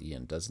Queensdale,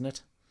 Ian, doesn't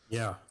it?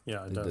 Yeah,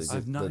 it does.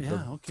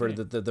 For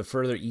the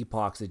further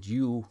epochs that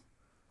you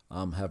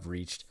have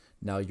reached,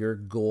 now your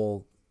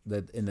goal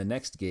that in the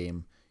next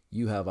game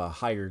you have a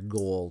higher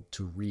goal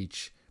to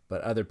reach,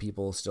 but other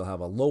people still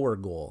have a lower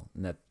goal,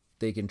 and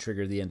they can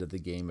trigger the end of the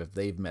game if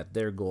they've met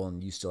their goal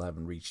and you still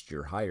haven't reached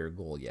your higher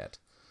goal yet.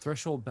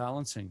 Threshold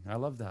balancing. I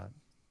love that.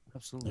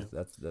 Absolutely.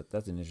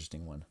 That's an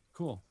interesting one.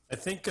 Cool. I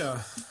think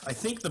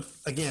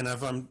again,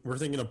 if we're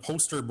thinking of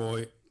poster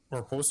boy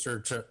or poster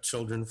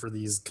children for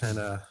these kind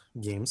of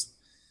games.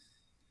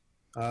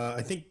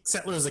 I think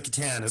Settlers of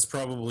Catan is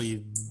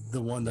probably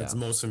the one that's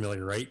most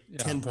familiar, right? Yeah.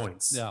 10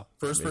 points. Yeah.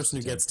 First person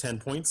who gets 10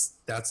 points,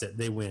 that's it.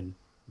 They win.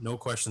 No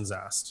questions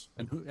asked.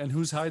 And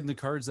who's hiding the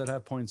cards that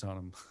have points on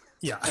them?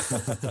 Yeah.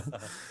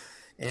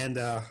 And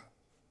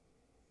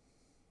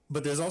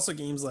but there's also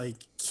games like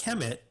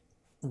Kemet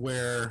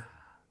where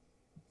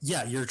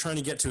you're trying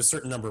to get to a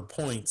certain number of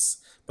points,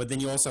 but then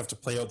you also have to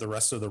play out the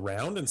rest of the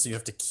round, and so you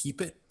have to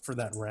keep it for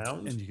that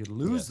round. And you could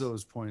lose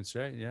those points,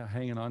 right? Yeah,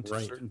 hanging on to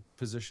certain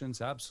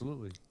positions.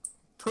 Absolutely.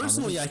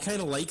 Personally, I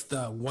kind of like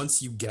the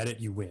once you get it,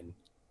 you win.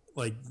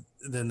 Like,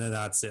 then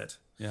that's it.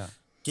 Yeah.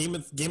 Game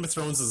of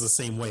Thrones is the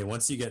same way.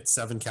 Once you get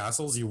 7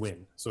 castles, you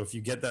win. So if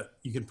you get that,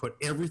 you can put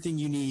everything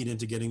you need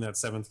into getting that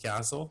 7th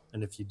castle,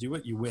 and if you do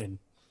it, you win.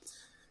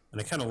 And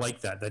I kind of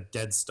like that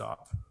dead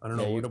stop. I don't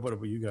know. What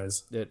about you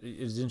guys?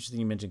 It's interesting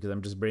you mentioned, because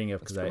I'm just bringing it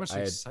up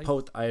because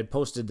I had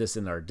posted this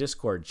in our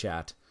Discord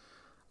chat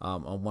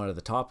on one of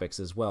the topics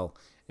as well.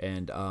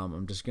 And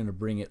I'm just going to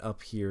bring it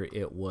up here.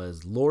 It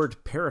was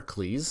Lord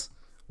Pericles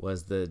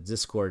was the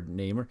Discord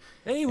namer.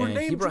 Hey, we're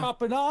name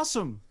dropping.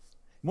 Awesome.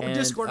 More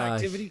Discord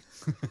activity.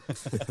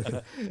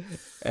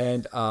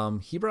 And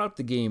he brought up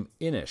the game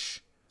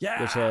Inish,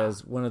 which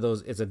has one of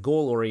those. It's a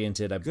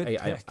goal-oriented.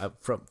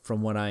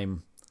 From what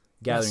I'm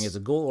gathering, it's a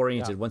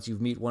goal-oriented. Once you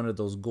meet one of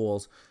those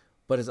goals,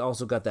 but it's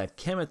also got that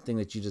Kemet thing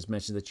that you just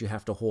mentioned, that you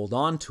have to hold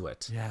on to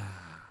it. Yeah.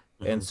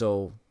 And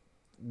so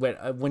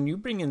when you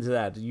bring into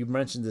that, you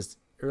mentioned this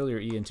earlier,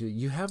 Ian, too,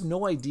 you have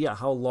no idea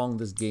how long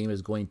this game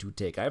is going to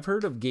take. I've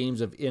heard of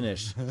games of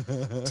Inish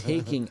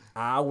taking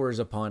hours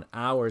upon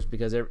hours,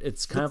 because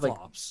it's kind of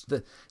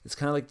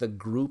like the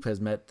group has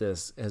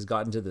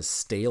gotten to the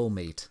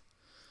stalemate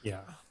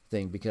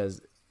thing,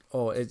 because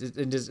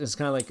it's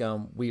kind of like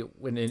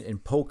when in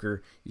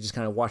poker, you just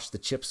kind of watch the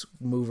chips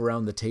move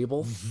around the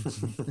table.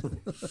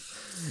 And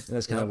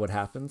that's kind of what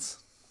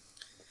happens.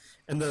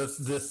 And the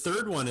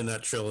third one in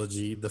that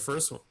trilogy, the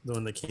first one, the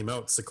one that came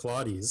out,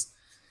 Cyclades,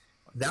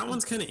 that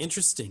one's kind of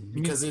interesting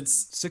because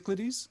it's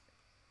Cyclades,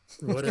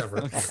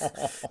 whatever.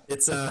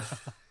 It's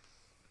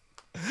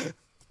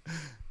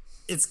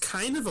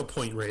kind of a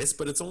point race,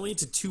 but it's only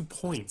to 2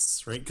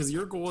 points, right? Because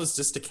your goal is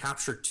just to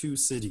capture 2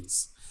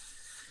 cities.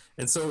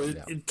 And so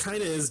it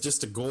kind of is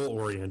just a goal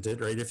oriented,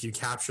 right? If you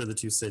capture the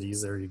 2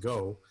 cities, there you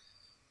go.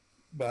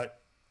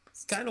 But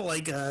it's kind of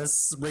like a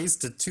race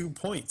to 2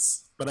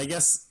 points. But I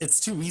guess it's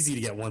too easy to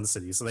get 1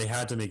 city, so they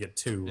had to make it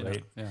 2,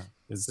 right? Yeah.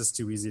 It's just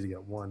too easy to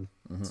get 1.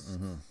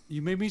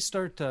 You made me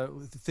start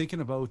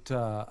thinking about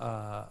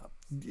a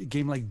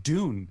game like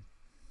Dune,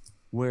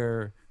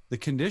 where the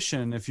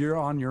condition, if you're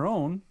on your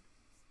own,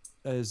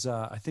 is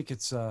I think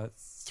it's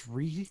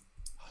 3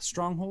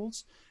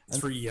 strongholds.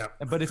 3, yeah.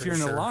 But if you're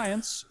in an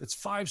alliance, it's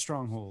 5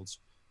 strongholds.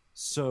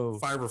 So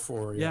 5 or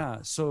 4, yeah.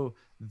 So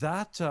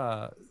that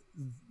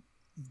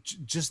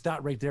just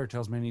that right there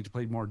tells me I need to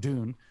play more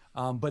Dune.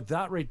 But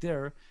that right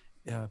there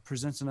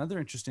presents another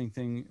interesting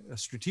thing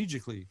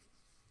strategically.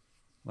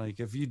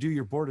 Like if you do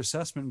your board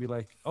assessment and be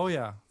like, oh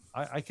yeah,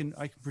 I can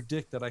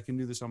predict that I can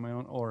do this on my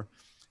own, or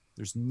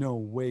there's no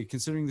way,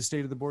 considering the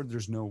state of the board,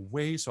 there's no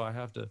way, so I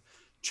have to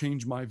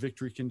change my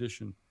victory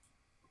condition.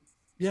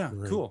 Yeah,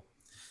 right. Cool.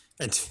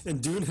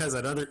 And Dune has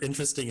another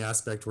interesting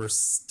aspect where,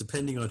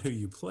 depending on who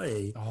you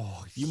play,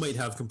 you might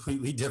have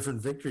completely different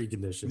victory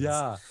conditions.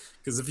 Yeah.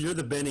 Because if you're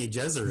the Bene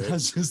Gesserit, I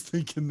was just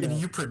thinking that. And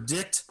you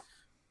predict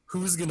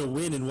who's going to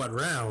win in what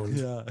round,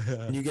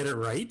 and you get it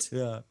right,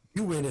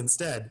 you win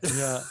instead.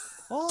 Yeah.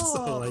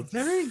 Oh,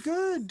 very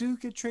good,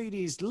 Duke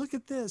Atreides. Look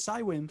at this.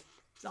 I win.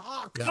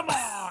 Oh, come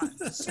on.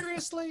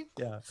 Seriously?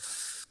 Yeah.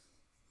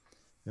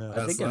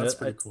 I think that's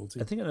pretty cool,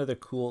 too. I think another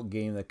cool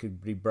game that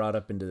could be brought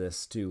up into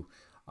this, too.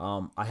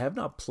 I have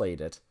not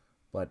played it,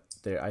 but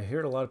I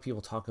heard a lot of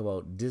people talk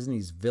about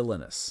Disney's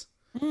Villainous.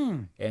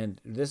 And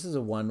this is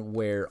a one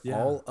where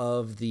all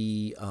of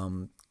the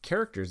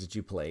characters that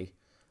you play,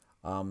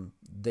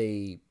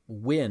 they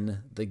win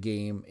the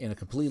game in a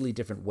completely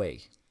different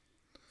way.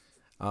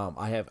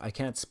 I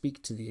can't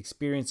speak to the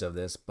experience of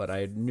this, but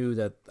I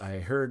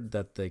heard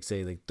that they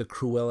say like the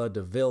Cruella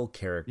de Vil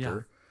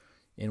character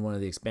in one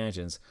of the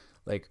expansions,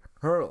 like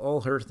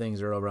all her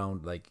things are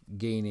around like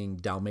gaining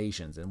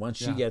Dalmatians, and once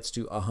she gets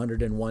to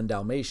 101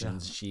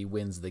 Dalmatians, she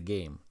wins the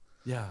game.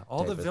 Yeah,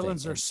 all the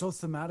villains are so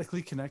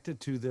thematically connected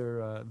to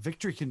their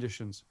victory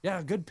conditions.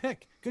 Yeah, good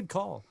pick, good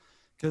call.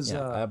 Because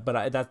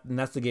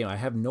that's the game. I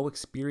have no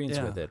experience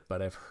with it,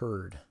 but I've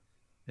heard.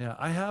 Yeah,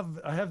 I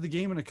have the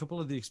game in a couple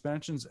of the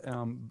expansions,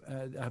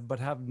 but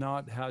have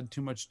not had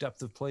too much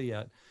depth of play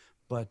yet.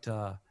 But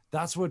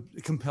that's what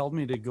compelled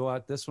me to go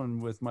at this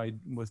one with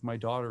my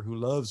daughter, who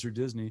loves her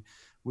Disney,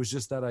 was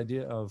just that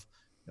idea of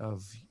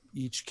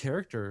each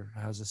character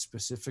has a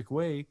specific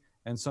way,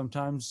 and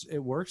sometimes it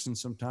works and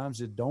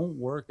sometimes it don't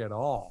work at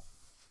all.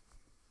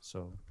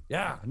 So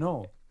Yeah,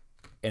 no.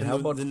 And how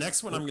about the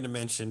next one I'm going to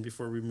mention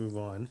before we move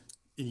on?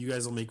 And you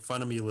guys will make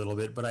fun of me a little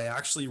bit, but I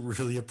actually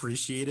really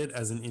appreciate it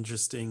as an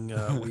interesting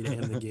way to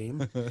end the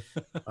game.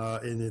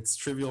 And it's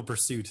Trivial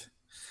Pursuit.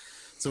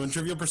 So in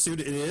Trivial Pursuit,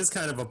 it is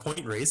kind of a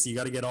point race. You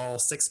got to get all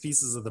 6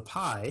 pieces of the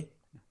pie,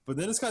 but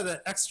then it's got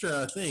that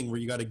extra thing where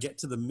you got to get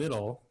to the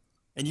middle,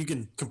 and you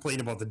can complain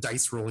about the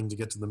dice rolling to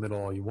get to the middle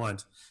all you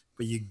want,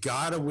 but you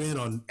got to win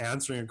on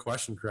answering a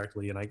question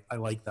correctly, and I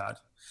like that.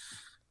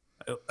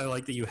 I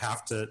like that you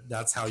have to.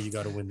 That's how you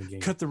got to win the game.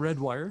 Cut the red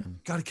wire.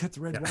 Got to cut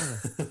the red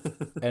wire.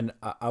 And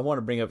I want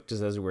to bring up,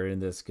 just as we're in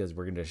this, because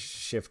we're going to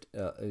shift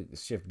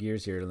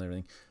gears here and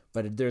everything,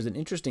 but there's an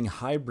interesting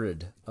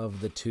hybrid of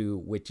the two,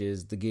 which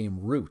is the game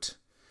Root,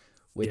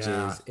 which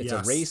is it's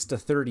a race to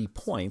 30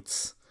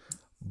 points,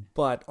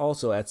 but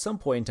also at some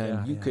point in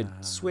time you could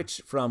switch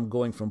from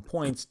going from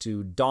points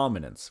to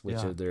dominance,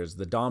 which there's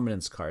the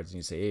dominance cards, and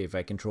you say, hey, if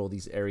I control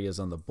these areas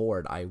on the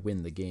board, I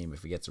win the game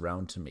if it gets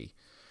around to me,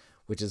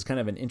 which is kind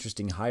of an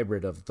interesting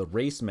hybrid of the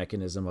race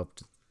mechanism up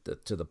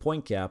to the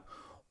point cap,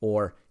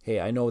 or, hey,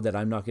 I know that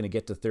I'm not going to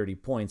get to 30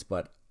 points,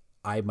 but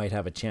I might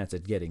have a chance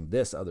at getting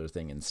this other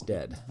thing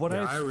instead.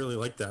 I really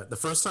like that. The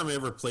first time I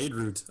ever played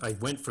Root, I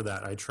went for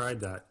that. I tried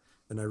that,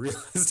 and I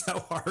realized how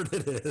hard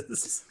it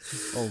is.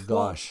 Oh,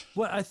 gosh.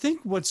 Well, I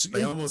think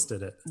I almost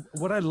did it.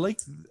 What I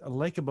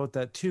like about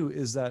that, too,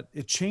 is that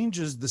it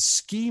changes the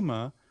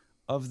schema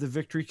of the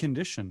victory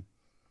condition.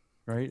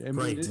 Right. I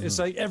mean, it's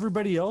like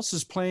everybody else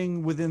is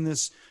playing within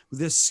this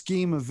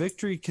scheme of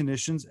victory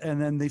conditions, and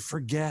then they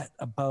forget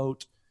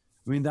about.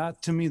 I mean,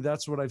 that to me,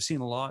 that's what I've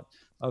seen a lot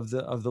of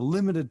the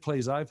limited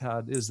plays I've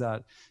had, is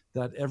that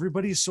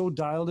everybody's so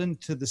dialed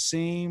into the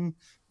same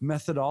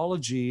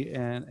methodology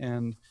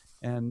and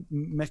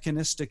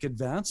mechanistic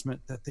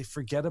advancement that they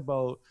forget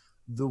about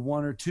the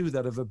one or two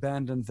that have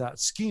abandoned that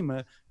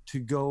schema to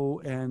go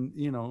and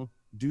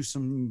do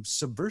some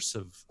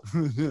subversive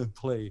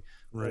play.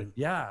 Right.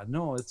 Yeah,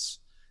 no, it's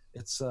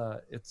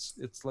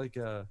like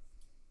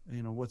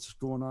what's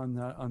going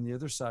on the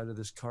other side of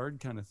this card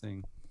kind of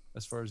thing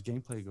as far as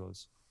gameplay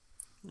goes.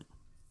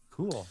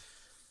 Cool.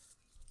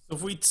 So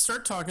if we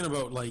start talking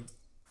about like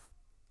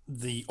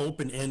the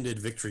open-ended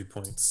victory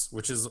points,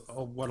 which is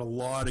what a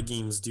lot of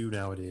games do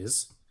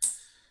nowadays,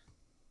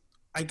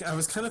 I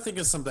was kind of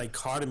thinking of some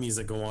dichotomies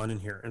that go on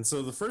in here. And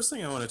so the first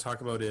thing I want to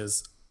talk about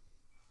is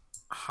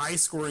high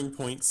scoring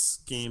points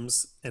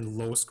games and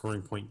low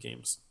scoring point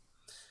games.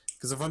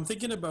 Because if I'm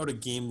thinking about a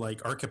game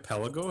like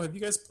Archipelago, have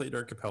you guys played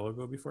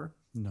Archipelago before?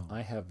 No,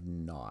 I have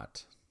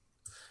not.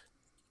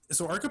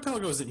 So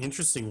Archipelago is an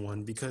interesting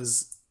one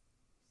because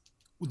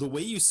the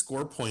way you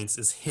score points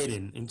is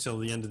hidden until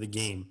the end of the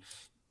game.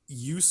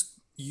 You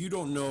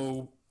don't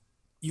know.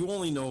 You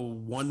only know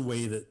one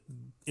way that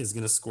is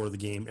going to score the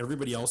game.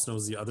 Everybody else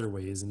knows the other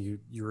ways, and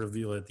you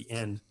reveal it at the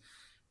end,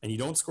 and you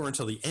don't score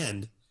until the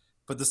end.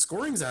 But the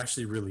scoring is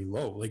actually really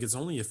low. Like, it's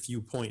only a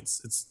few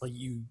points. It's like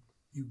you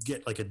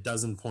get like a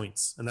dozen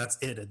points, and that's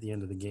it at the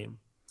end of the game.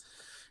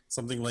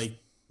 Something like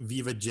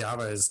Viva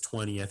Java is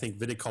 20. I think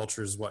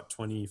Viticulture is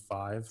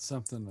 25?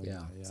 Something like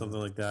that. Yeah. Something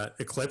like that.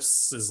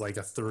 Eclipse is like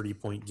a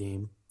 30-point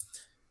game.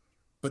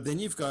 But then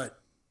you've got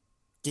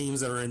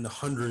games that are in the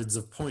hundreds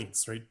of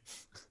points, right?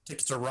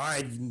 Ticket to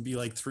Ride, you can be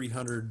like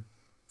 300,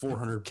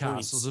 400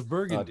 Castles points. of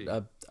Burgundy.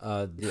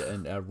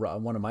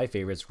 One of my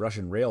favorites,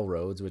 Russian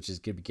Railroads, which is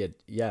could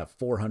get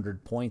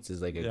 400 points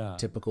is like a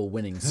typical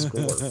winning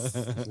score.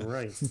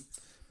 Right.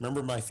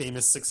 Remember my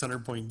famous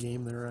 600-point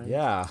game there, Ryan?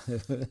 Yeah,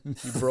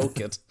 you broke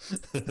it.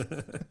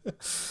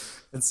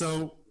 And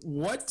so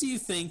what do you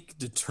think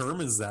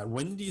determines that?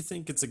 When do you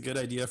think it's a good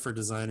idea for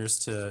designers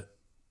to,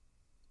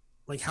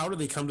 like, how do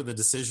they come to the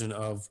decision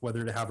of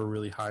whether to have a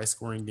really high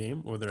scoring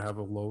game or whether to have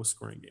a low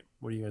scoring game?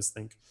 What do you guys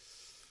think?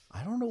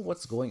 I don't know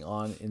what's going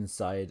on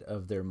inside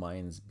of their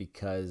minds,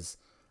 because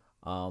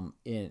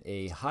in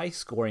a high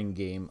scoring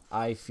game,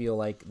 I feel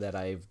like that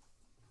I've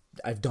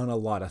done a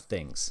lot of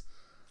things.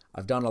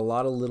 I've done a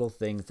lot of little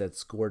things that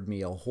scored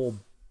me a whole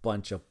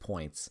bunch of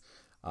points.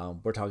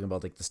 We're talking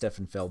about like the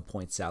Stefan Feld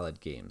point salad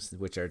games,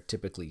 which are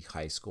typically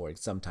high scoring,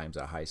 sometimes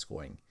are high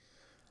scoring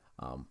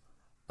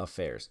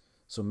affairs.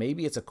 So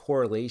maybe it's a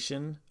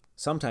correlation.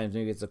 Sometimes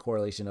maybe it's a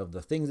correlation of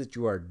the things that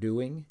you are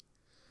doing,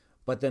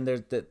 but then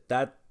there's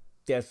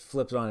that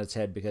flips on its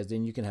head, because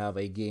then you can have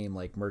a game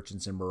like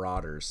Merchants and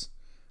Marauders,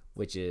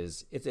 which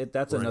is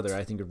that's right. Another,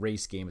 I think, a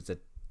race game. It's a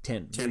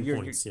 10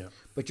 points, yeah.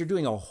 But you're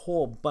doing a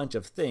whole bunch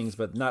of things,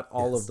 but not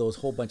all of those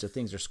whole bunch of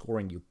things are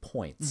scoring you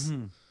points.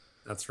 Mm-hmm.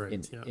 That's right.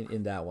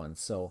 In that one.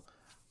 So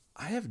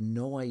I have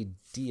no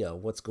idea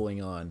what's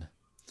going on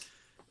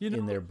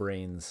in their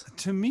brains.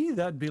 To me,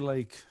 that'd be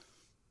like,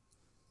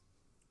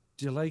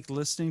 do you like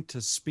listening to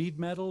speed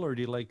metal or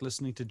do you like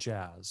listening to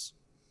jazz?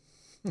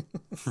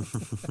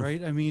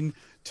 Right? I mean,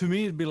 to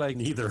me, it'd be like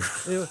neither.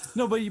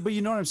 No, but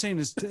you know what I'm saying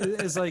is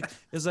like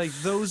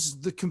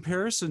the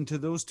comparison to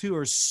those two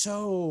are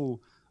so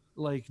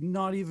like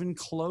not even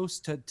close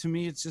to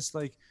me. It's just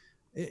like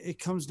it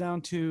comes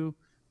down to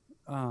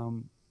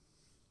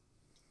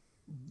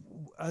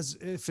as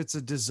if it's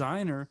a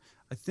designer,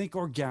 I think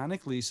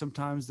organically,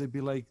 sometimes they'd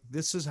be like,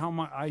 this is how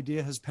my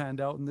idea has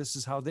panned out and this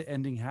is how the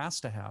ending has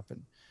to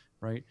happen.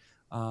 Right.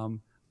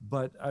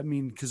 But I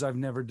mean, because I've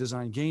never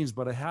designed games,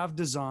 but I have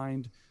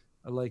designed,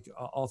 like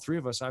all three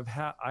of us, I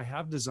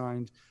have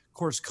designed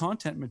course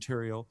content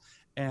material,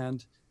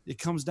 and it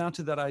comes down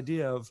to that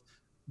idea of,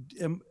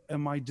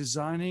 am I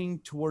designing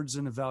towards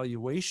an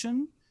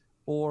evaluation,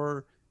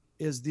 or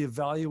is the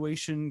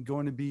evaluation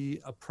going to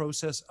be a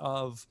process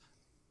of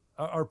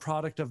our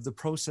product of the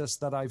process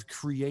that I've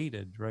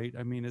created, right?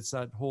 I mean, it's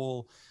that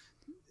whole,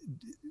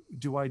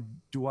 do I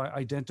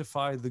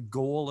identify the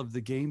goal of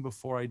the game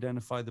before I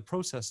identify the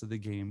process of the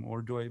game,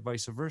 or do I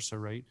vice versa,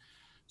 right?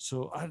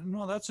 So I don't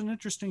know. That's an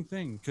interesting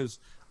thing, because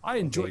I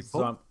enjoy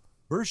both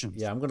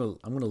versions. Yeah, I'm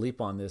gonna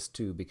leap on this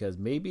too, because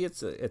maybe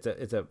it's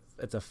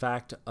a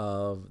fact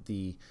of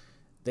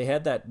they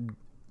had that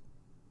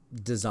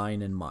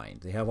design in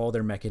mind. They have all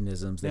their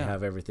mechanisms. They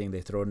have everything.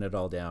 They thrown it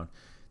all down.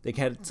 They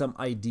had some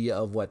idea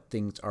of what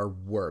things are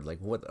worth, like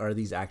what are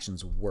these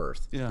actions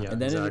worth.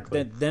 And then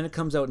then it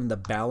comes out in the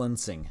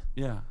balancing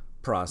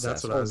process.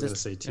 That's what I was going to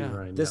say too,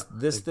 right?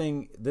 This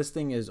thing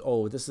is,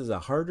 this is a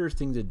harder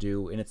thing to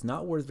do, and it's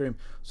not worth very.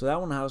 So that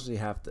one actually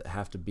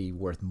have to be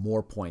worth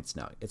more points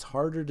now. It's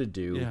harder to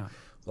do.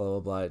 Blah blah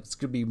blah. It's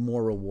going to be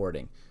more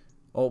rewarding.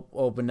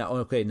 But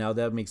now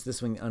that makes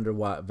this one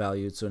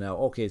undervalued. So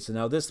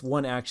now this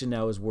one action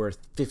now is worth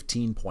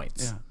 15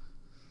 points.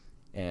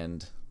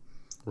 And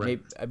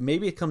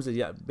maybe it comes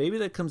maybe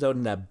that comes out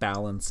in that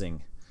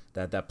balancing,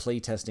 that play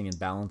testing and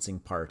balancing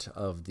part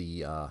of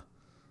the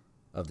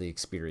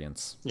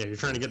experience. Yeah, you're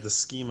trying to get the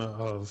schema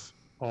of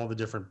all the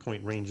different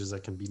point ranges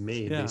that can be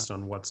made based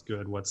on what's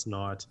good, what's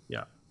not.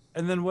 Yeah.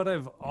 And then what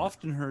I've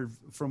often heard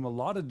from a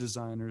lot of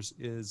designers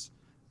is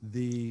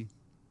the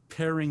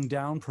paring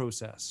down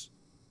process.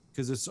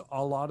 Because it's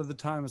a lot of the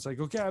time it's like,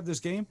 okay, I have this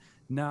game,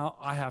 now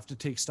I have to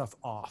take stuff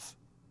off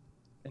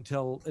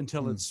until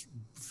it's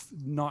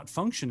not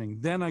functioning.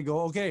 Then I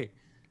go, okay,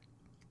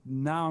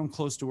 now I'm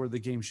close to where the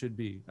game should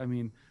be. I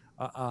mean,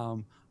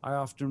 I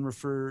often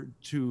refer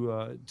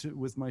to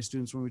with my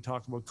students when we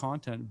talk about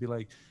content, be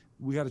like,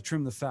 we got to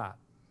trim the fat,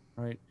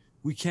 right?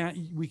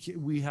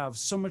 We have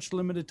so much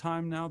limited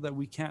time now that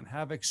we can't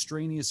have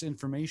extraneous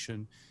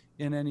information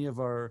in any of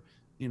our,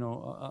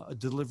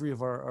 delivery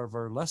of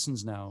our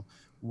lessons now,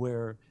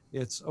 where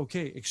it's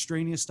okay,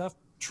 extraneous stuff,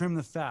 trim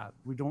the fat.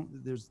 We don't,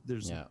 there's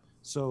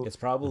so it's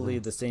probably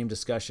the same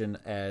discussion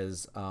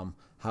as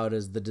how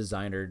does the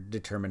designer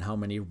determine how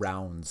many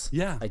rounds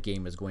a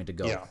game is going to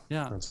go.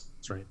 Yeah,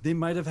 that's right. They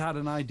might have had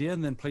an idea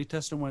and then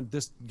playtest and went,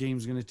 this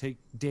game's going to take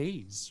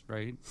days,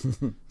 right?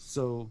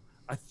 So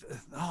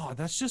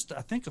that's just,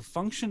 I think, a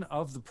function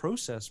of the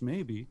process.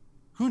 Maybe,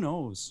 who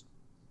knows?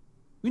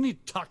 We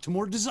need to talk to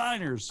more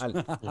designers. I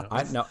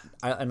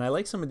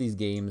like some of these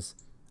games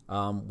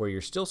where you're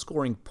still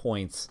scoring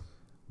points,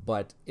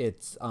 but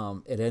it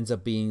ends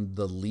up being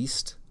the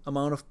least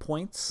amount of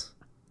points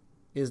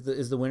is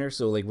the winner.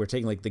 So like we're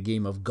taking like the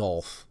game of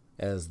golf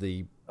as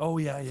the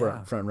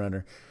front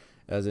runner,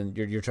 as in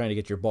you're trying to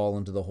get your ball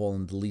into the hole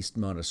in the least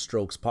amount of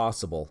strokes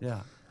possible.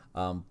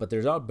 But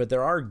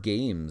there are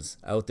games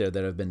out there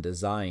that have been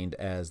designed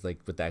as like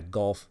with that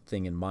golf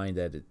thing in mind,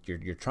 that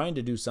you're trying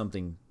to do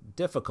something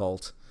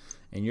difficult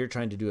and you're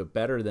trying to do it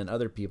better than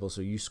other people,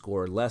 so you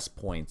score less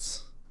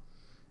points.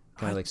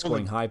 Kind of like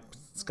scoring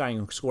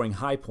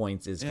high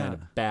points is kind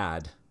of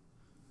bad.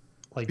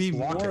 Like be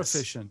Blockus. More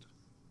efficient.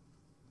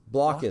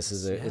 Blockus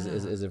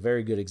is a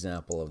very good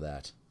example of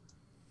that.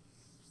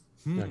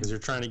 Yeah, because you're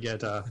trying to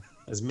get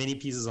as many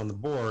pieces on the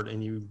board,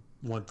 and you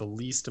want the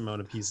least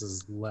amount of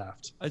pieces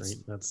left. Right?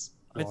 That's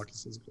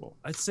Blockus's goal.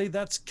 I'd say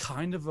that's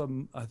kind of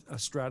a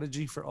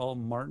strategy for all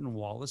Martin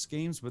Wallace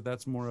games, but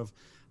that's more of,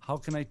 how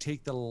can I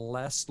take the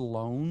less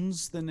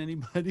loans than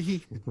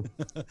anybody?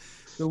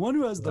 The one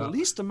who has the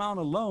least amount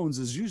of loans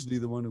is usually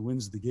the one who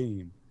wins the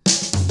game.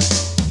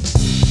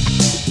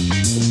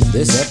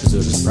 This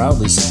episode is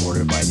proudly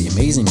supported by the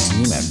amazing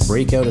team at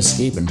Breakout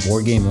Escape and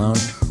Board Game Lounge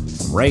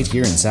from right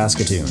here in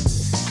Saskatoon.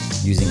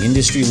 Using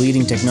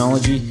industry-leading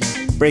technology,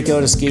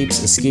 Breakout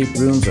Escape's escape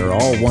rooms are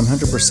all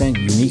 100%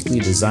 uniquely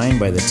designed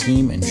by the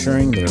team,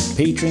 ensuring their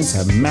patrons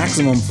have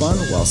maximum fun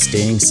while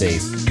staying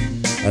safe.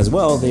 As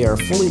well, they are a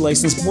fully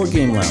licensed board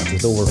game lounge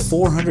with over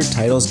 400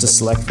 titles to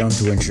select from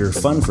to ensure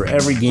fun for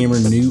every gamer,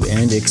 new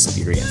and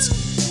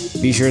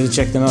experienced. Be sure to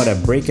check them out at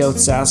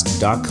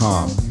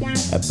breakoutsask.com.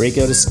 At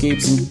Breakout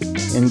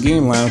Escapes and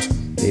Game Lounge,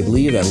 they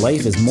believe that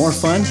life is more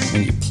fun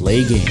when you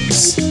play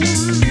games.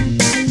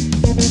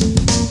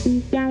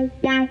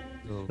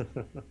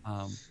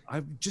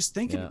 I'm just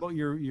thinking about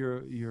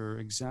your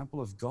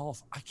example of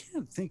golf. I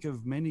can't think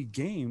of many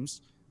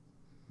games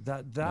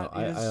that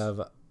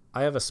is.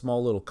 I have a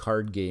small little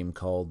card game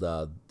called,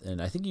 and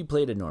I think you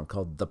played it, Norm,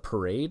 called The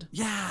Parade.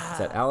 Yeah. It's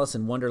that Alice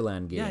in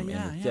Wonderland game.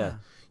 Yeah.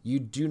 You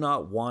do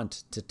not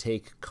want to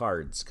take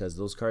cards because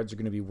those cards are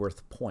going to be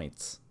worth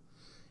points.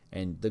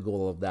 And the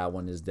goal of that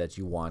one is that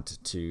you want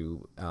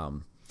to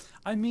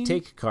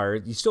take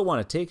cards. You still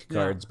want to take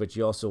cards, but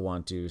you also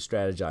want to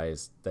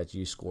strategize that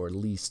you score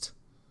least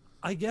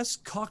I guess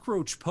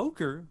cockroach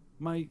poker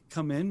might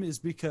come in is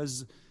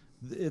because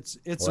it's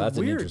Well, that's a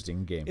an weird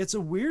interesting game. it's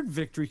a weird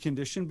victory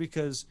condition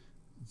because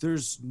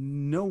there's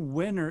no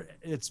winner.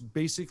 It's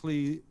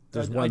basically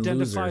There's an one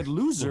identified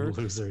loser, One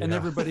loser, and yeah.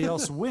 everybody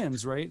else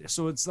wins, right?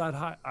 So it's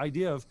that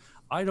idea of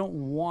I don't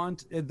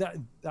want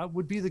that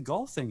would be the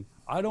golf thing.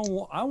 I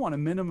want a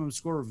minimum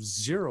score of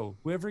 0.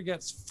 Whoever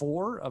gets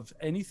 4 of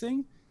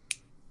anything,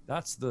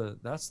 that's the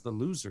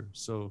loser.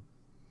 So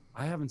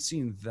I haven't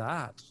seen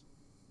that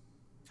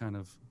kind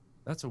of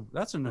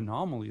that's an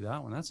anomaly.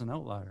 That one, that's an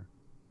outlier.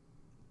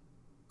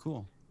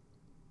 Cool.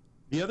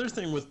 The other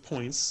thing with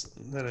points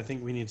that I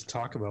think we need to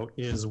talk about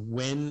is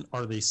when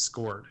are they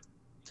scored?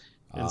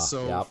 And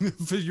so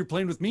If you're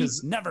playing with me,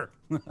 'Cause- never.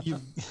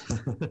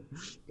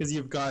 because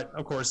you've got,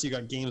 of course, you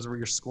got games where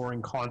you're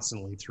scoring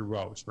constantly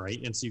throughout, right?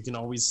 And so you can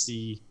always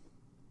see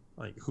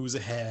like who's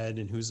ahead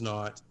and who's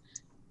not.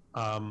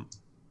 And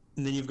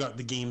then you've got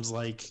the games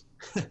like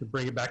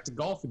bring it back to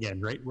golf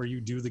again, right? Where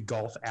you do the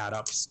golf add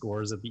up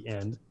scores at the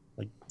end.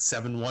 Like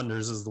Seven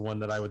Wonders is the one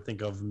that I would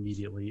think of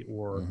immediately,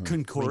 or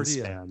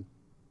Concordia. Wingspan.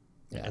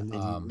 Yeah, And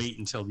then you wait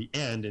until the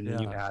end, and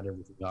then you Yeah. add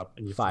everything up.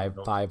 And you five find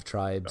out- five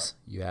tribes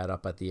you add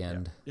up at the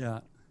end.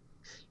 Yeah.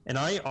 And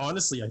I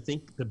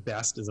think the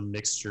best is a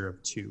mixture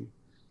of two,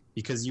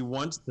 because you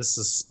want the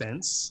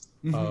suspense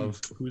of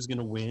who's going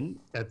to win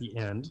at the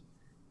end.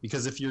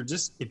 Because if you're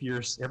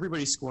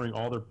everybody's scoring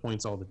all their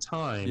points all the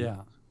time,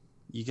 Yeah.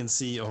 you can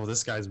see, oh,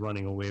 this guy's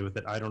running away with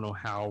it. I don't know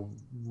how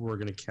we're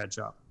going to catch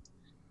up.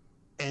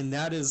 And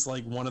that is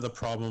like one of the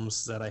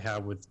problems that I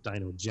have with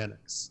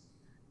Dinogenics.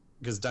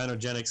 Because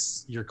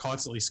Dinogenics, you're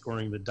constantly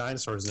scoring the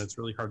dinosaurs, and it's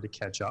really hard to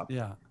catch up.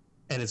 Yeah.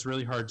 And it's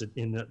really hard to,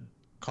 in the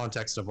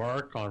context of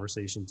our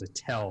conversation, to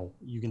tell.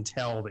 You can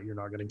tell that you're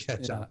not going to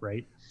catch Yeah. up,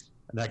 right?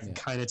 And that can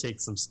kind of take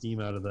some steam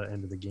out of the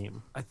end of the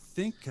game. I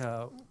think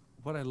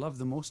what I love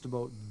the most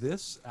about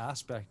this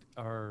aspect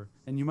and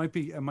I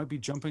might be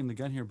jumping the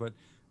gun here, but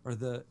are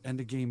the end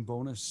of game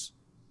bonus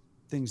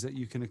things that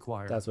you can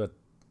acquire. That's what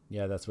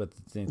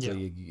the thing. So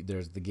Yeah.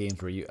 there's the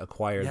games where you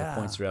acquire Yeah. the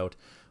points throughout,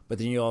 but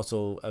then you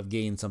also have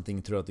gained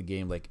something throughout the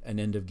game, like an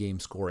end of game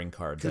scoring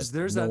card 'Cause that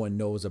there's no that- one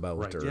knows about.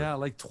 Right. Or, Yeah,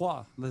 like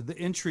Trois, the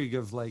intrigue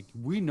of like,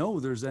 we know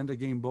there's end of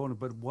game bonus,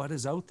 but what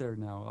is out there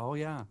now? Oh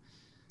yeah,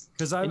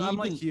 because I'm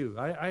like you.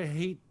 I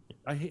hate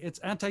it's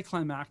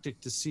anticlimactic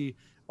to see.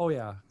 Oh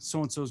yeah,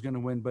 so and so is going to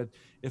win, but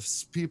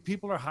if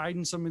people are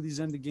hiding some of these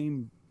end of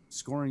game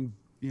scoring,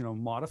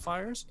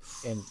 modifiers,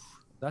 and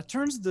that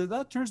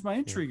turns my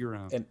intrigue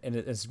around. and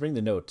to bring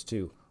the note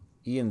too,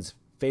 Ian's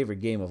favorite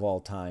game of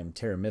all time,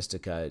 Terra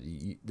Mystica.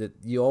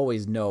 You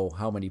always know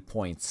how many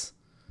points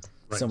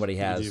Right, somebody you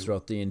has do.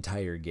 throughout the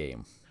entire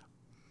game.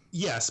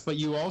 Yes, but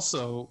you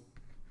also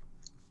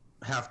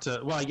have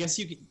to. Well, I guess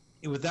you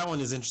can. With that one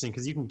is interesting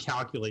because you can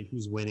calculate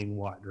who's winning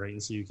what, right?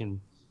 And so you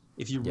can,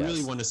 if you really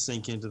Yes. want to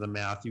sink into the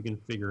math, you can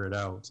figure it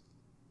out.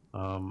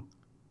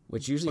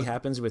 Which usually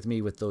happens with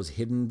me with those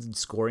hidden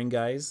scoring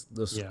guys,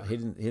 those Yeah.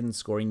 hidden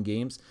scoring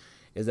games,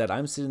 is that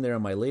I'm sitting there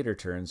on my later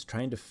turns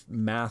trying to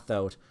math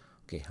out,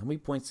 okay, how many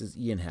points does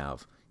Ian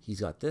have? He's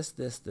got this,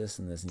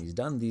 and this, and he's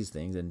done these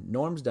things, and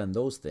Norm's done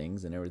those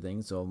things and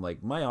everything. So I'm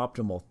like, my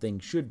optimal thing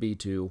should be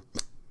to,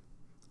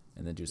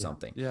 and then do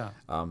something. Yeah.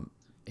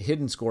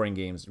 Hidden scoring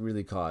games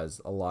really cause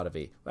a lot of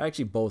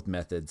actually both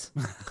methods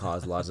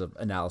cause lots of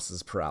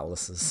analysis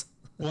paralysis.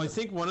 Well, I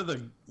think one of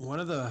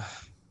the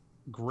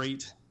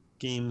great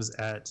games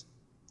at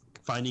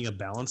finding a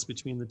balance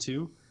between the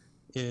two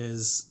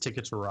is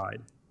Ticket to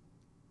Ride,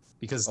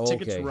 because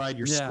Ticket to Okay. Ride,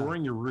 you're Yeah.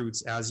 scoring your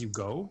routes as you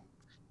go,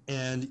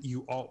 and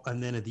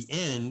then at the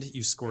end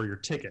you score your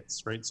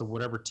tickets, right? So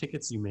whatever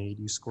tickets you made,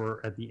 you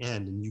score at the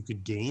end, and you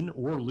could gain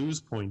or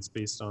lose points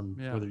based on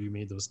Yeah. whether you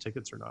made those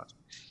tickets or not.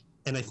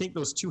 And I think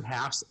those two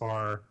halves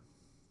are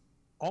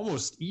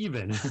almost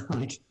even.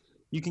 Like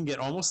you can get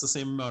almost the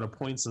same amount of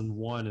points in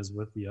one as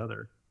with the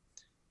other.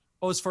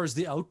 Oh, as far as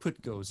the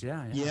output goes,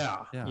 yeah.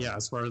 Yeah.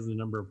 As far as the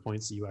number of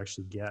points that you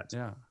actually get,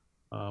 Yeah.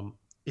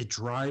 it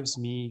drives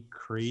me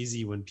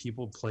crazy when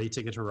people play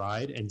Ticket to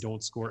Ride and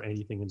don't score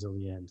anything until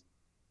the end,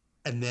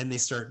 and then they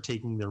start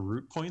taking their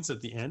route points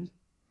at the end.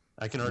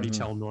 I can already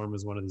tell Norm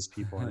is one of these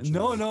people. Actually.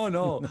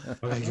 No.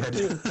 Okay,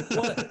 good.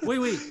 What?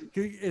 Wait.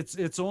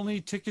 It's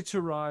only Ticket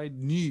to Ride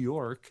New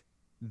York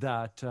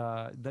that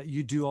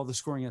you do all the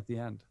scoring at the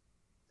end.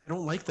 I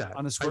don't like that.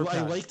 On a score I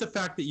pad. like the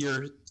fact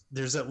that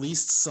there's at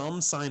least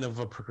some sign of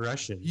a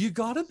progression. You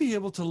got to be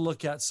able to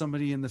look at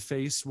somebody in the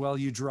face while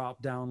you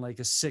drop down like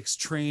a 6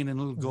 train, and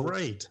it'll go,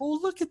 Right. oh,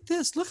 look at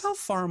this. Look how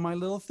far my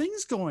little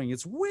thing's going.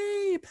 It's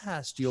way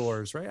past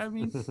yours, right? I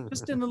mean,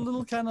 just in a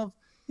little kind of,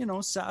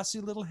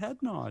 sassy little head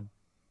nod.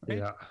 Right?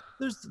 Yeah,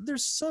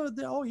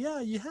 Oh yeah,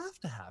 you have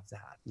to have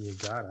that. you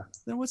gotta.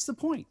 Then what's the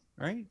point,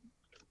 right?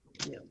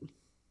 Yeah.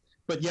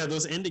 But yeah,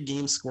 those end of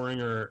game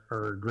scoring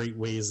are great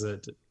ways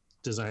that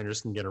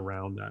designers can get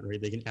around that, right?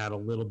 They can add a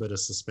little bit of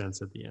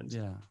suspense at the end.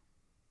 Yeah.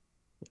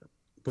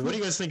 But what do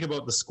you guys think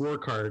about the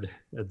scorecard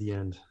at the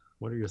end?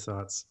 What are your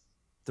thoughts?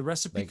 The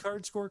recipe Like-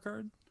 card,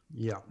 scorecard.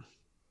 Yeah.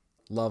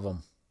 Love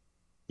them.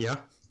 Yeah.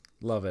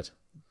 Love it.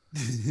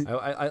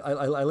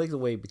 I like the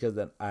way, because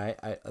then I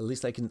at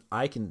least I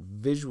can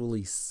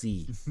visually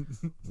see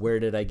where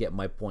did I get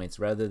my points,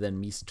 rather than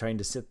me trying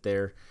to sit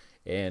there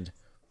and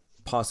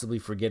possibly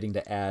forgetting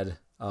to add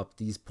up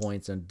these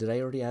points, and did I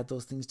already add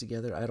those things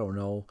together? I don't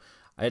know.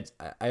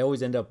 I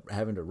always end up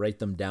having to write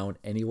them down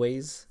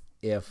anyways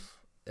if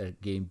a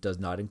game does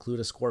not include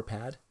a score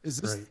pad. Is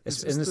this, Right.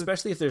 is And this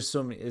especially if there's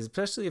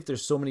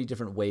so many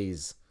different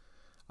ways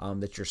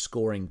that you're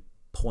scoring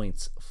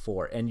points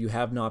for, and you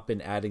have not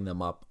been adding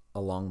them up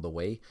along the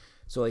way.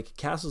 So like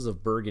Castles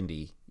of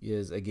Burgundy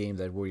is a game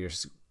that where you're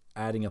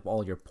adding up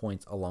all your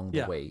points along the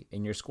Yeah. way,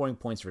 and you're scoring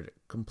points for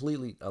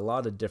completely a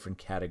lot of different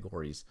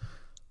categories,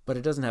 but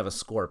it doesn't have a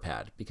score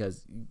pad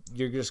because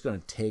you're just going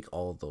to take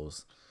all of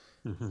those.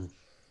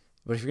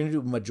 But if you're going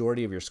to do a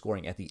majority of your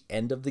scoring at the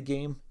end of the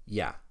game,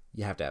 yeah,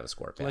 you have to have a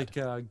score pad.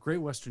 like Great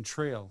Western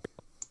Trail?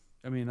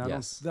 I mean,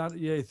 Yes. I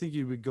think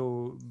you would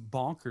go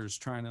bonkers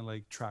trying to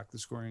like track the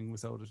scoring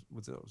without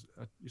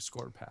a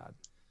score pad.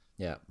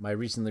 Yeah, my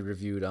recently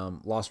reviewed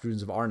Lost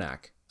Ruins of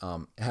Arnak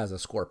has a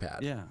score pad.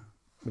 Yeah.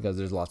 Because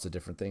there's lots of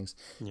different things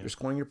you're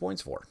scoring your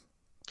points for.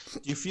 Do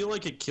you feel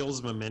like it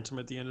kills momentum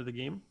at the end of the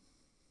game?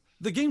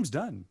 The game's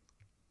done.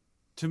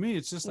 To me,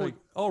 it's just like,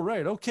 oh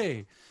right,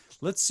 okay,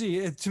 let's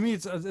see. To me,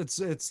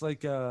 it's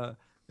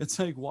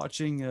like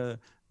watching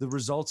the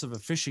results of a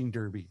fishing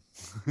derby.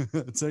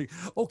 It's like,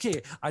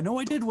 okay, I know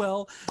I did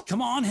well.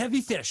 Come on,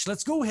 heavy fish.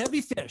 Let's go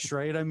heavy fish,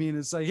 right? I mean,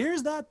 it's like,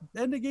 here's that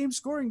end of game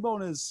scoring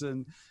bonus,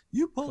 and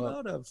you pulled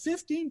out a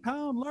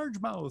 15-pound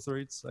largemouth,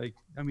 right? It's like,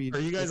 I mean, Are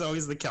you guys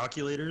always the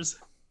calculators?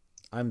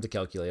 I'm the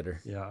calculator.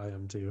 Yeah, I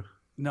am too.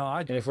 no,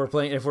 And if we're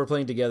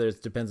playing together,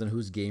 it depends on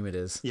whose game it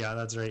is. Yeah,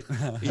 that's right.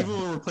 Even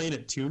when we're playing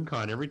at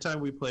ToonCon, every time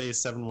we play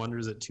Seven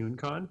Wonders at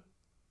ToonCon,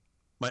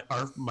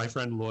 my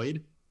friend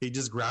Lloyd, he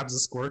just grabs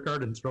a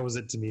scorecard and throws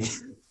it to me.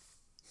 He's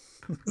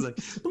like,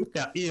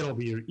 yeah, it'll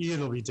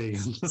be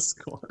taking the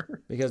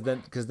score. Because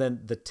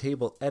then the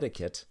table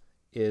etiquette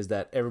is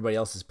that everybody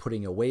else is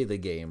putting away the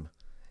game,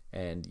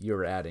 and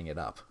you're adding it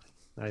up.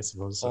 I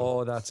suppose so.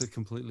 oh, that's a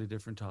completely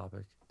different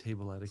topic.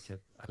 Table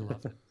etiquette. I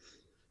love it.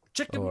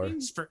 Chicken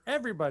wings for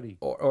everybody.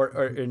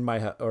 Or in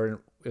my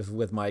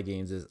with my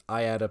games is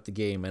I add up the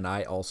game and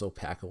I also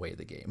pack away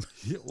the game.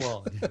 Yeah,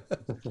 well, yeah.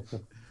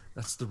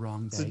 That's the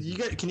wrong So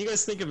bag. can you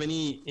guys think of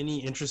any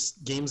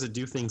games that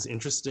do things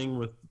interesting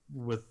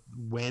with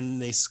when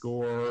they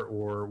score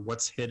or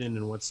what's hidden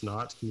and what's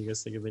not? Can you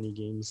guys think of any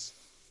games?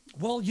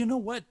 Well, you know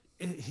what?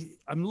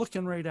 I'm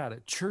looking right at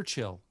it.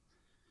 Churchill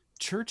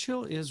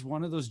is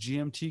one of those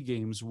GMT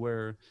games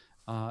where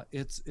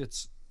it's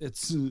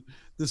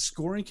the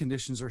scoring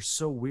conditions are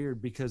so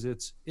weird, because if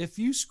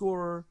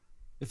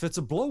it's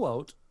a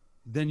blowout,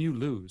 then you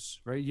lose,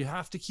 right? You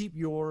have to keep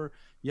your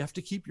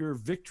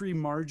victory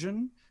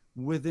margin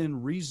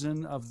within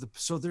reason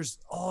so there's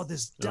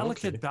this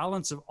delicate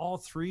balance of all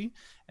three,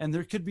 and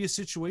there could be a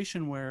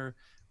situation where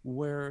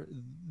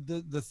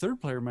the third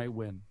player might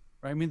win,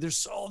 right? I mean,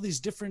 there's all these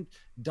different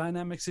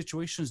dynamic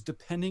situations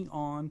depending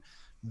on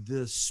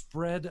the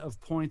spread of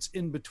points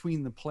in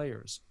between the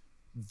players.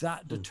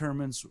 That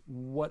determines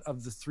what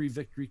of the three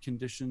victory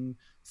condition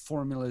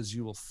formulas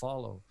you will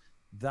follow.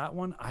 That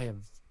one,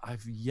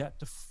 I've yet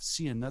to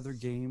see another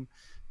game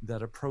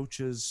that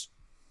approaches,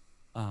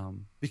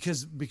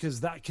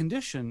 because that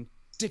condition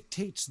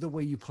dictates the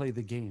way you play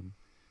the game,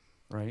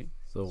 right?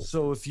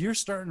 So if you're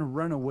starting to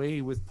run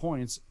away with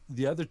points,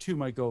 the other two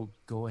might go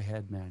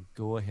ahead, man,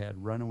 go ahead,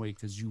 run away,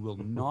 because you will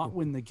not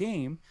win the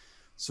game.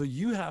 So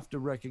you have to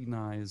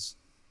recognize,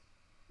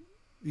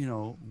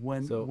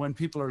 when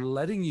people are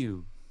letting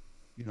you,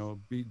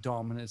 be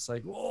dominant. It's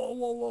like,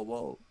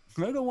 whoa.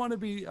 I don't want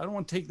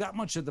to take that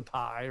much of the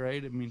pie,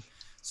 right? I mean,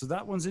 so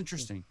that one's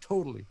interesting.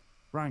 Totally.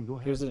 Brian, go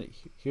ahead.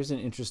 Here's an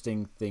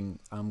interesting thing.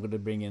 I'm going to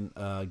bring in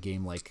a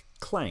game like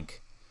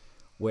Clank,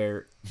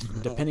 where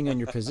depending on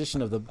your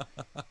position of the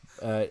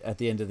at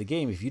the end of the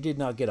game, if you did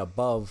not get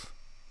above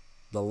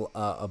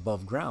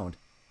ground,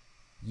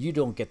 you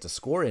don't get to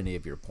score any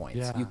of your points.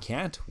 Yeah. You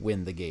can't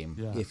win the game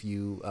if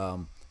you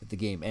if the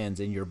game ends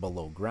and you're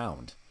below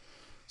ground.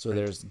 So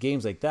there's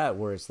games like that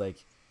where it's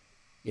like,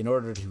 in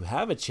order to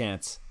have a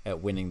chance at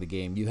winning the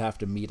game, you have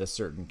to meet a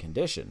certain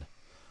condition.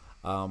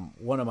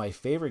 One of my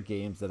favorite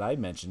games that I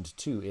mentioned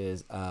too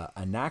is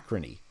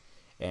Anachrony.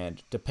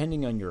 And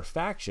depending on your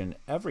faction,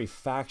 every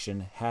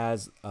faction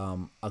has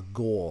a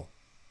goal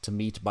to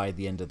meet by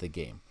the end of the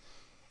game.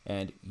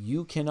 And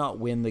you cannot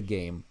win the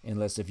game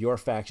unless if your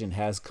faction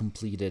has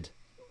completed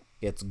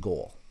its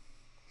goal.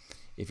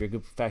 If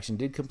your faction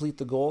did complete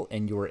the goal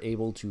and you were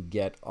able to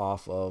get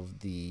off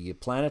of the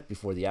planet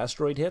before the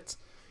asteroid hits,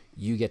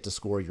 you get to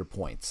score your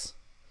points.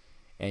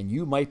 And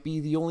you might be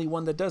the only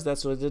one that does that,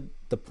 so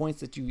the points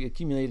that you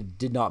accumulated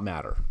did not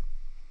matter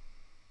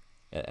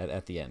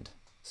at the end.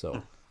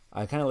 So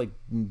I kind of like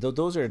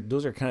those are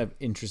kind of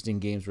interesting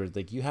games where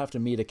like you have to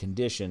meet a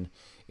condition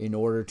in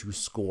order to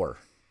score.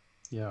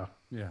 Yeah.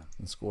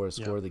 And score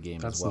the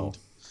game as well.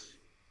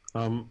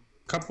 Neat.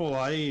 Couple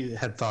I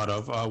had thought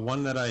of.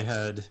 One that I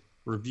had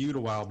reviewed a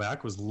while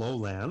back was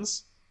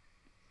Lowlands.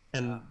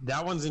 And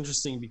that one's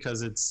interesting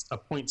because it's a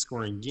point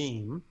scoring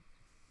game,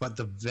 but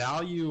the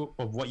value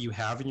of what you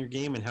have in your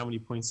game and how many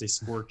points they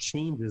score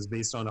changes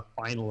based on a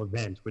final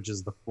event, which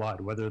is the flood.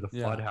 Whether the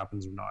flood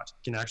happens or not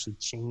can actually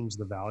change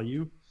the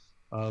value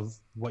of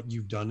what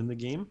you've done in the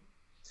game.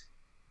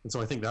 And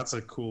so I think that's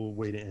a cool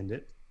way to end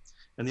it.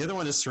 And the other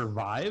one is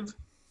survive.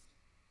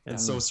 And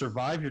so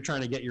survive, you're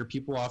trying to get your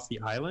people off the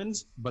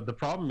island, but the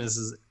problem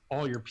is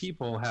all your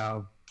people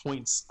have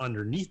points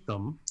underneath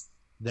them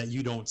that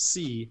you don't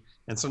see.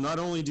 And so not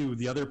only do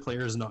the other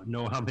players not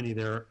know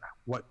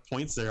what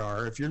points there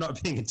are, if you're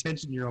not paying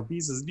attention to your own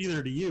pieces,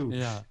 neither do you.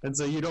 Yeah. And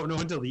so you don't know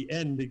until the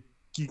end.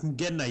 You can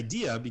get an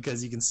idea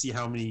because you can see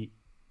how many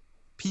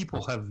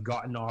people have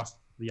gotten off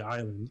the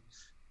island,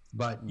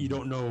 but you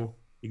don't know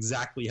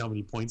exactly how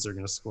many points they're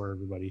going to score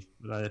everybody.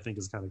 That I think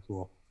is kind of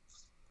cool.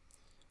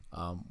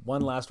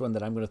 One last one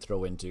that I'm going to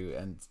throw into,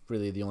 and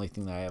really the only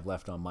thing that I have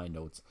left on my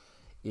notes,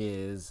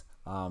 is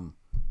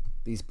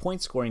these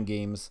point scoring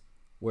games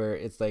where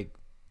it's like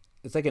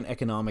an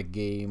economic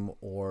game,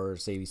 or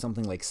say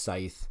something like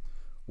Scythe,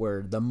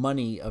 where the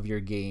money of your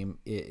game,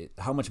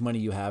 how much money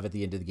you have at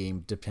the end of the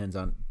game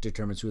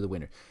determines who the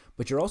winner.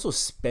 But you're also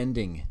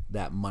spending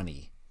that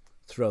money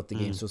throughout the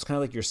game, so it's kind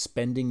of like you're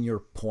spending your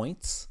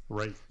points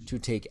to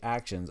take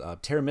actions.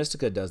 Terra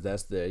Mystica does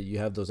this. You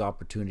have those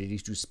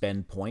opportunities to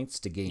spend points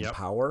to gain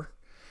power,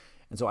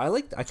 and so I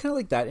kind of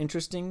like that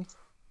interesting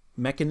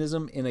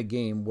mechanism in a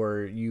game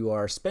where you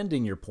are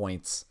spending your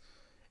points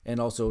and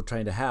also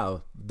trying to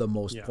have the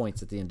most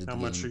points at the end of the game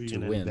to win. How much are you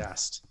going to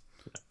invest?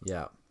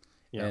 Yeah,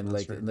 and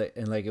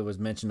like it was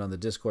mentioned on the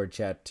Discord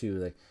chat too,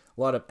 like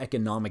a lot of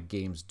economic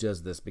games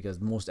does this, because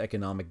most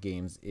economic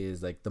games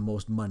is like the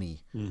most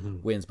money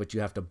wins, but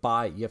you have to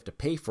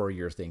pay for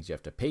your things, you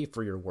have to pay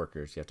for your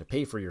workers, you have to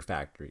pay for your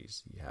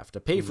factories, you have to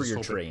pay for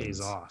your trains. It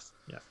pays off.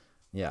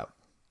 Yeah,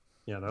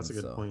 that's a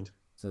good point.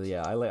 So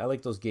yeah, I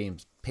like those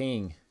games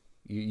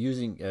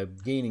using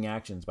gaining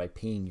actions by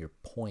paying your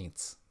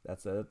points.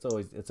 It's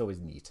always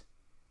neat.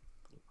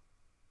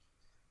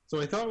 So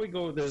I thought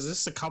there's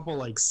just a couple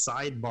like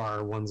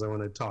sidebar ones I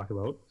want to talk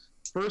about.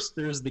 First,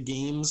 there's the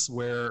games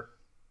where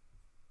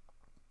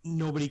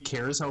nobody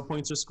cares how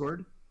points are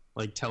scored,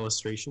 like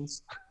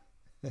Telestrations.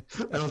 I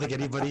don't think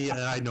anybody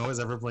I know has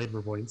ever played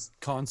for points.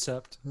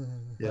 Concept.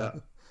 Yeah.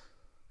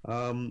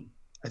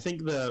 I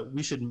think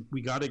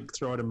we got to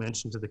throw out a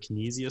mention to the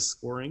Kinesia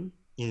scoring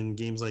in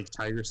games like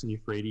Tigris and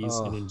Euphrates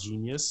and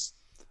Ingenious.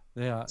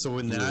 Yeah. So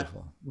in that,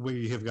 where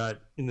you have got,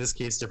 in this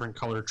case, different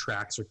color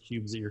tracks or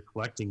cubes that you're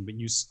collecting, but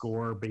you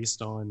score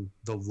based on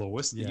the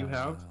lowest that you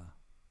have.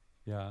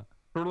 Yeah.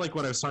 Sort of like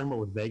what I was talking about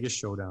with Vegas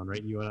Showdown,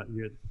 right? You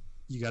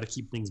got to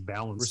keep things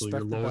balanced, so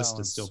your lowest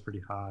is still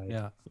pretty high.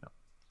 Yeah.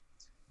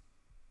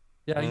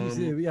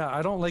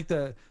 I don't like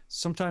that.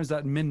 Sometimes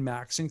that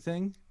min-maxing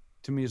thing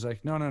to me is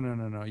like,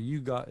 no. You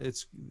got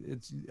it's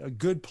a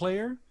good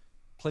player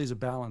plays a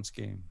balanced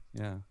game.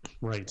 Yeah.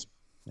 Right.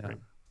 Yeah. Right.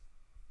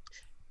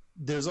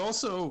 There's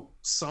also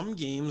some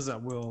games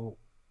that will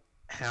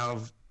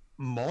have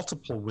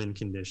multiple win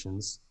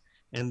conditions,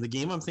 and the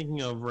game I'm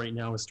thinking of right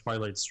now is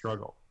Twilight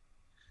Struggle.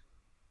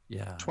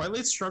 Yeah.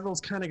 Twilight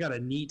Struggle's kind of got a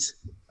neat,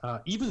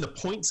 even the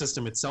point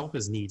system itself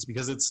is neat,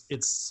 because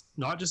it's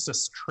not just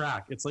a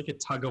track, it's like a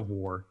tug of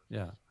war.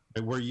 Yeah.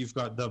 Where you've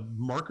got the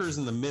markers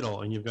in the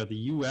middle, and you've got the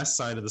US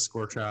side of the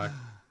score track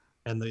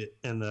and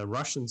the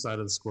Russian side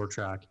of the score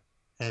track,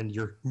 and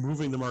you're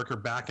moving the marker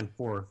back and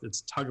forth.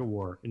 It's tug of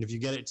war, and if you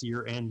get it to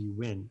your end, you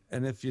win.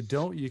 And if you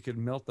don't, you could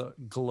melt the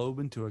globe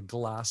into a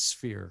glass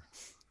sphere.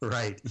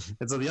 Right.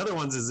 And so the other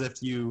ones is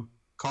if you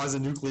cause the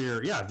nuclear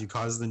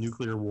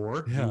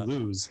war, you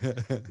lose.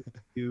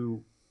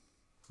 You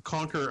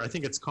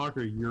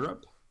conquer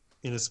Europe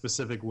in a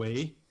specific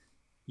way,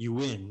 you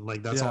win.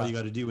 Like that's all you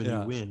got to do, and you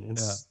win.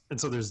 And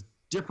so there's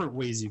different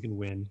ways you can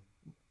win.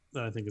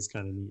 That I think is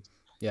kind of neat.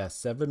 Yeah,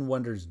 Seven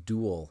Wonders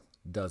Duel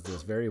does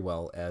this very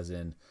well, as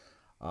in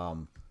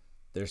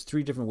there's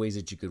 3 different ways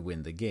that you could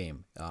win the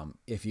game.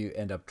 If you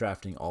end up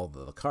drafting all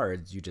the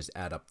cards, you just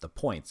add up the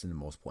points, and the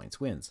most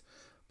points wins.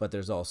 But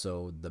there's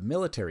also the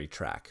military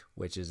track,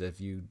 which is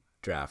if you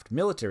draft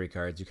military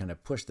cards, you kind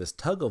of push this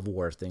tug of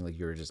war thing, like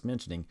you were just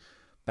mentioning,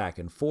 back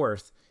and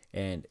forth.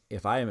 And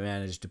if I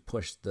manage to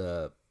push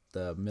the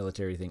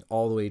military thing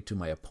all the way to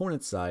my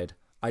opponent's side,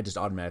 I just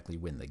automatically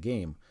win the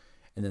game.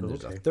 And then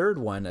there's a third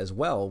one as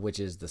well, which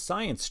is the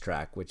science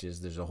track, which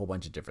is there's a whole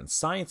bunch of different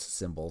science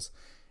symbols.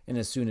 And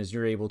as soon as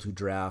you're able to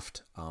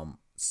draft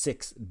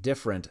 6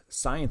 different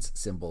science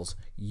symbols,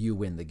 you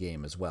win the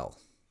game as well.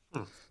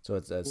 So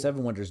it's a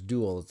Seven Wonders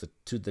Duel. It's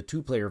the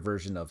 2-player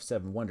version of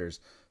Seven Wonders.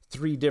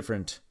 3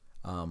 different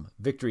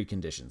victory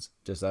conditions,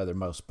 just either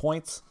most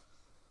points,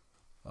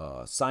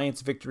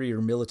 science victory, or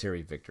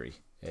military victory.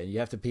 And you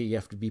have to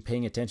be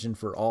paying attention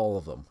for all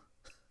of them.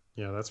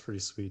 Yeah, that's pretty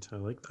sweet.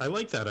 I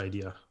like that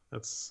idea.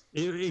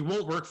 It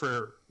won't work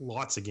for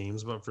lots of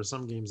games, but for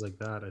some games like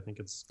that, I think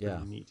it's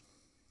pretty neat.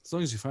 As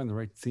long as you find the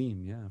right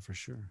theme, yeah, for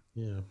sure.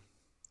 Yeah.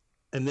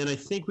 And then I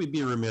think we'd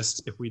be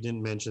remiss if we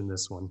didn't mention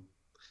this one.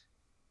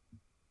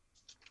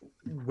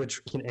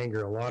 which can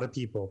anger a lot of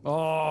people.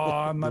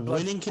 Oh, my The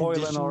blood's winning boiling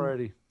condition-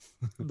 already.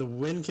 The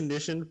win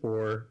condition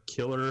for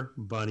Killer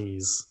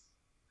Bunnies.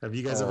 Have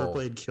you guys ever Oh.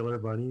 played Killer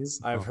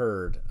Bunnies? I've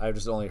heard. I've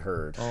just only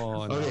heard.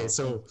 Oh, no. Okay,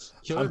 so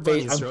Killer I'm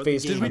Bunnies. I'm throughout the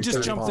facing- game, Did we I'm just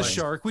third jump the line.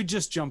 shark? We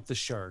just jumped the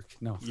shark.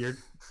 No.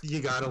 You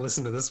got to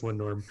listen to this one,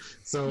 Norm.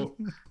 So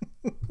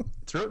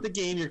throughout the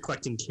game, you're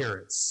collecting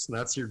carrots.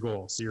 That's your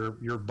goal. So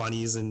you're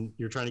bunnies, and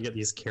you're trying to get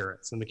these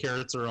carrots. And the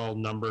carrots are all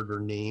numbered or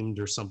named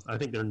or something. I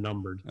think they're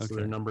numbered. So Okay.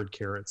 they're numbered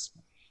carrots.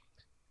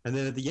 And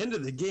then at the end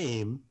of the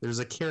game, there's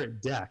a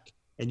carrot deck,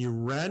 and you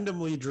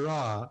randomly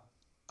draw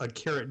a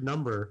carrot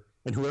number,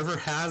 and whoever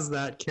has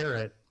that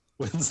carrot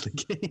wins the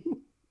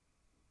game.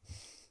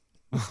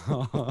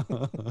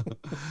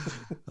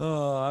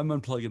 Oh, I'm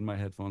unplugging my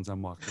headphones.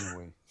 I'm walking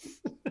away.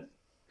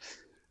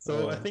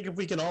 So I think if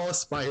we can all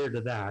aspire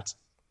to that,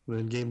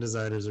 then game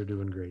designers are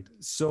doing great.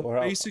 So Or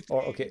how- basically,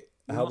 or, okay,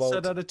 how we'll sit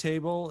about at a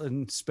table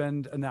and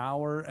spend an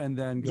hour and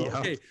then go, Yeah.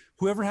 okay,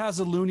 whoever has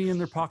a loony in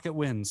their pocket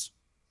wins.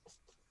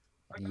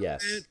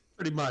 yes?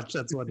 Pretty much,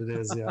 that's what it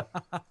is. Yeah.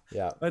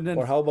 Yeah. And then-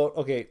 Or how about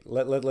okay?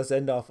 Let's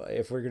end off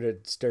if we're gonna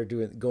start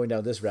going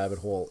down this rabbit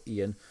hole,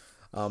 Ian.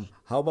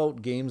 How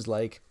about games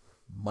like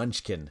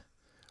Munchkin,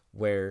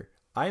 where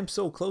I'm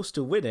so close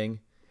to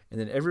winning, and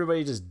then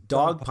everybody just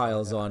dog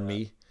piles on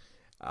me.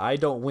 I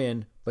don't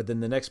win, but then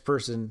the next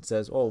person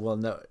says, "Oh well,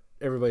 no,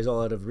 everybody's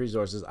all out of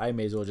resources. I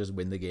may as well just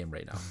win the game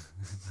right now."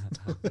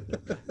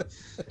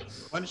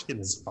 Munchkin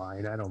is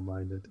fine. I don't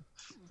mind it.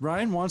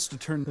 Ryan wants to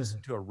turn this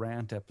into a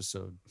rant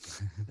episode.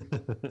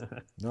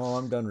 No,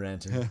 I'm done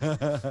ranting.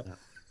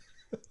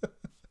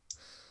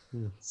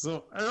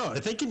 So I don't know. I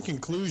think in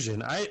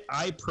conclusion,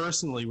 I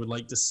personally would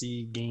like to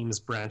see games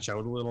branch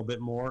out a little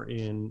bit more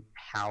in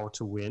how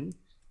to win,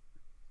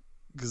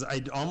 because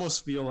I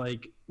almost feel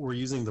like we're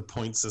using the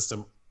point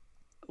system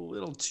a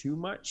little too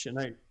much, and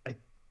I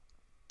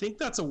think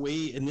that's a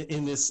way in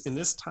this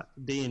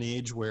day and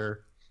age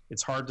where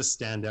it's hard to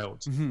stand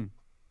out. Mhm.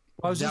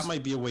 Well, That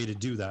might be a way to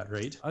do that,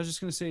 right? I was just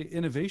going to say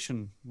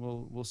innovation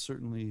will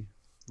certainly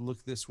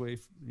look this way,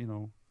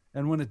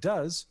 and when it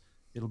does,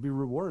 it'll be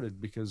rewarded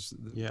because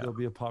Yeah. there'll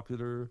be a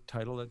popular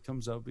title that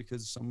comes out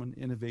because someone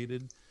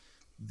innovated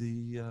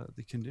the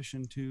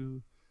condition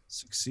to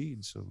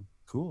succeed. So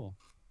cool.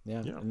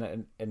 Yeah, Yeah.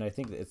 and I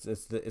think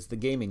it's the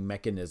gaming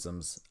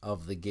mechanisms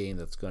of the game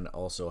that's going to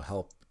also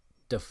help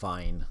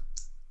define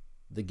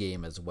the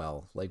game as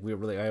well. Like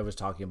I was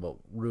talking about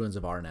Ruins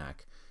of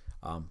Arnak.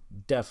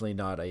 Definitely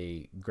not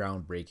a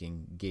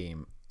groundbreaking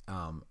game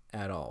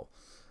at all.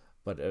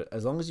 But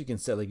as long as you can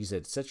like you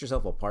said, set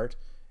yourself apart.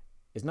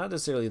 It's not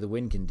necessarily the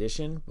win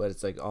condition, but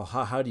it's like, oh,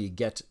 how do you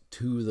get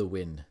to the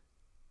win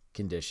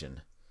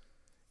condition?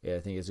 Yeah, I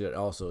think it's good.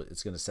 Also,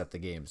 it's going to set the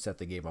game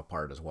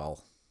apart as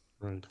well.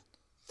 Right.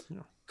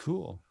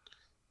 Cool.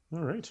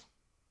 All right.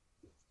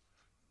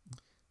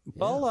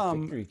 Well,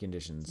 victory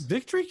conditions.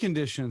 victory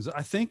conditions.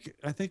 I think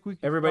we.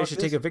 Everybody should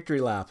take a victory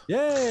lap.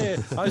 Yay!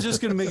 I was just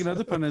going to make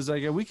another pun. Is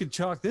like we could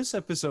chalk this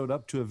episode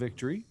up to a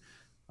victory,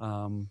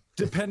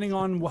 depending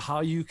on how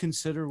you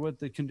consider what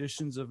the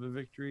conditions of a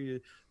victory.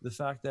 The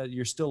fact that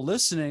you're still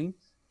listening,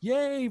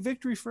 yay!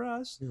 Victory for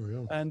us. Here we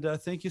go. And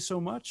thank you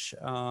so much.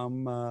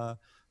 I'm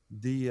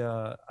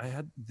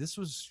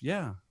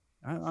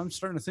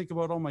starting to think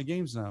about all my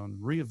games now and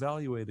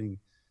reevaluating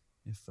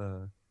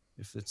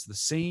if it's the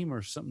same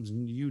or something's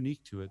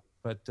unique to it.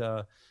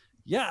 But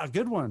yeah,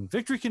 good one.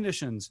 Victory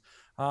conditions.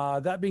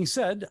 That being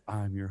said,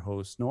 I'm your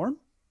host, Norm.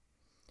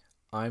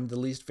 I'm the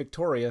least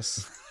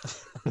victorious.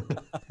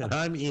 And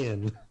I'm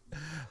in.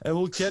 And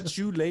we'll catch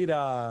you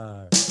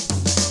later.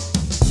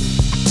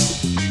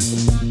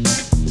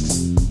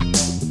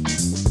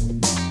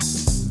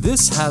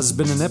 This has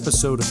been an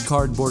episode of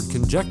Cardboard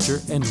Conjecture,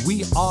 and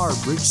we are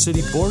Bridge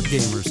City Board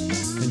Gamers.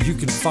 And you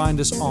can find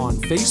us on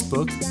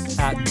Facebook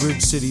at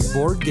Bridge City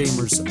Board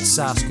Gamers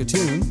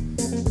Saskatoon.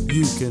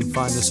 You can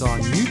find us on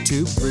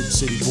YouTube, Bridge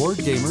City Board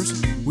Gamers.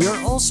 We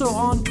are also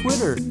on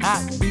Twitter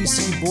at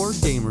BC Board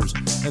Gamers.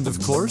 And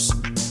of course,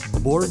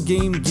 Board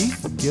Game Geek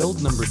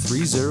Guild number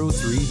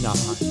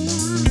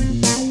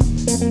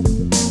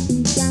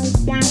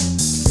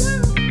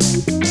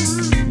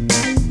 3039.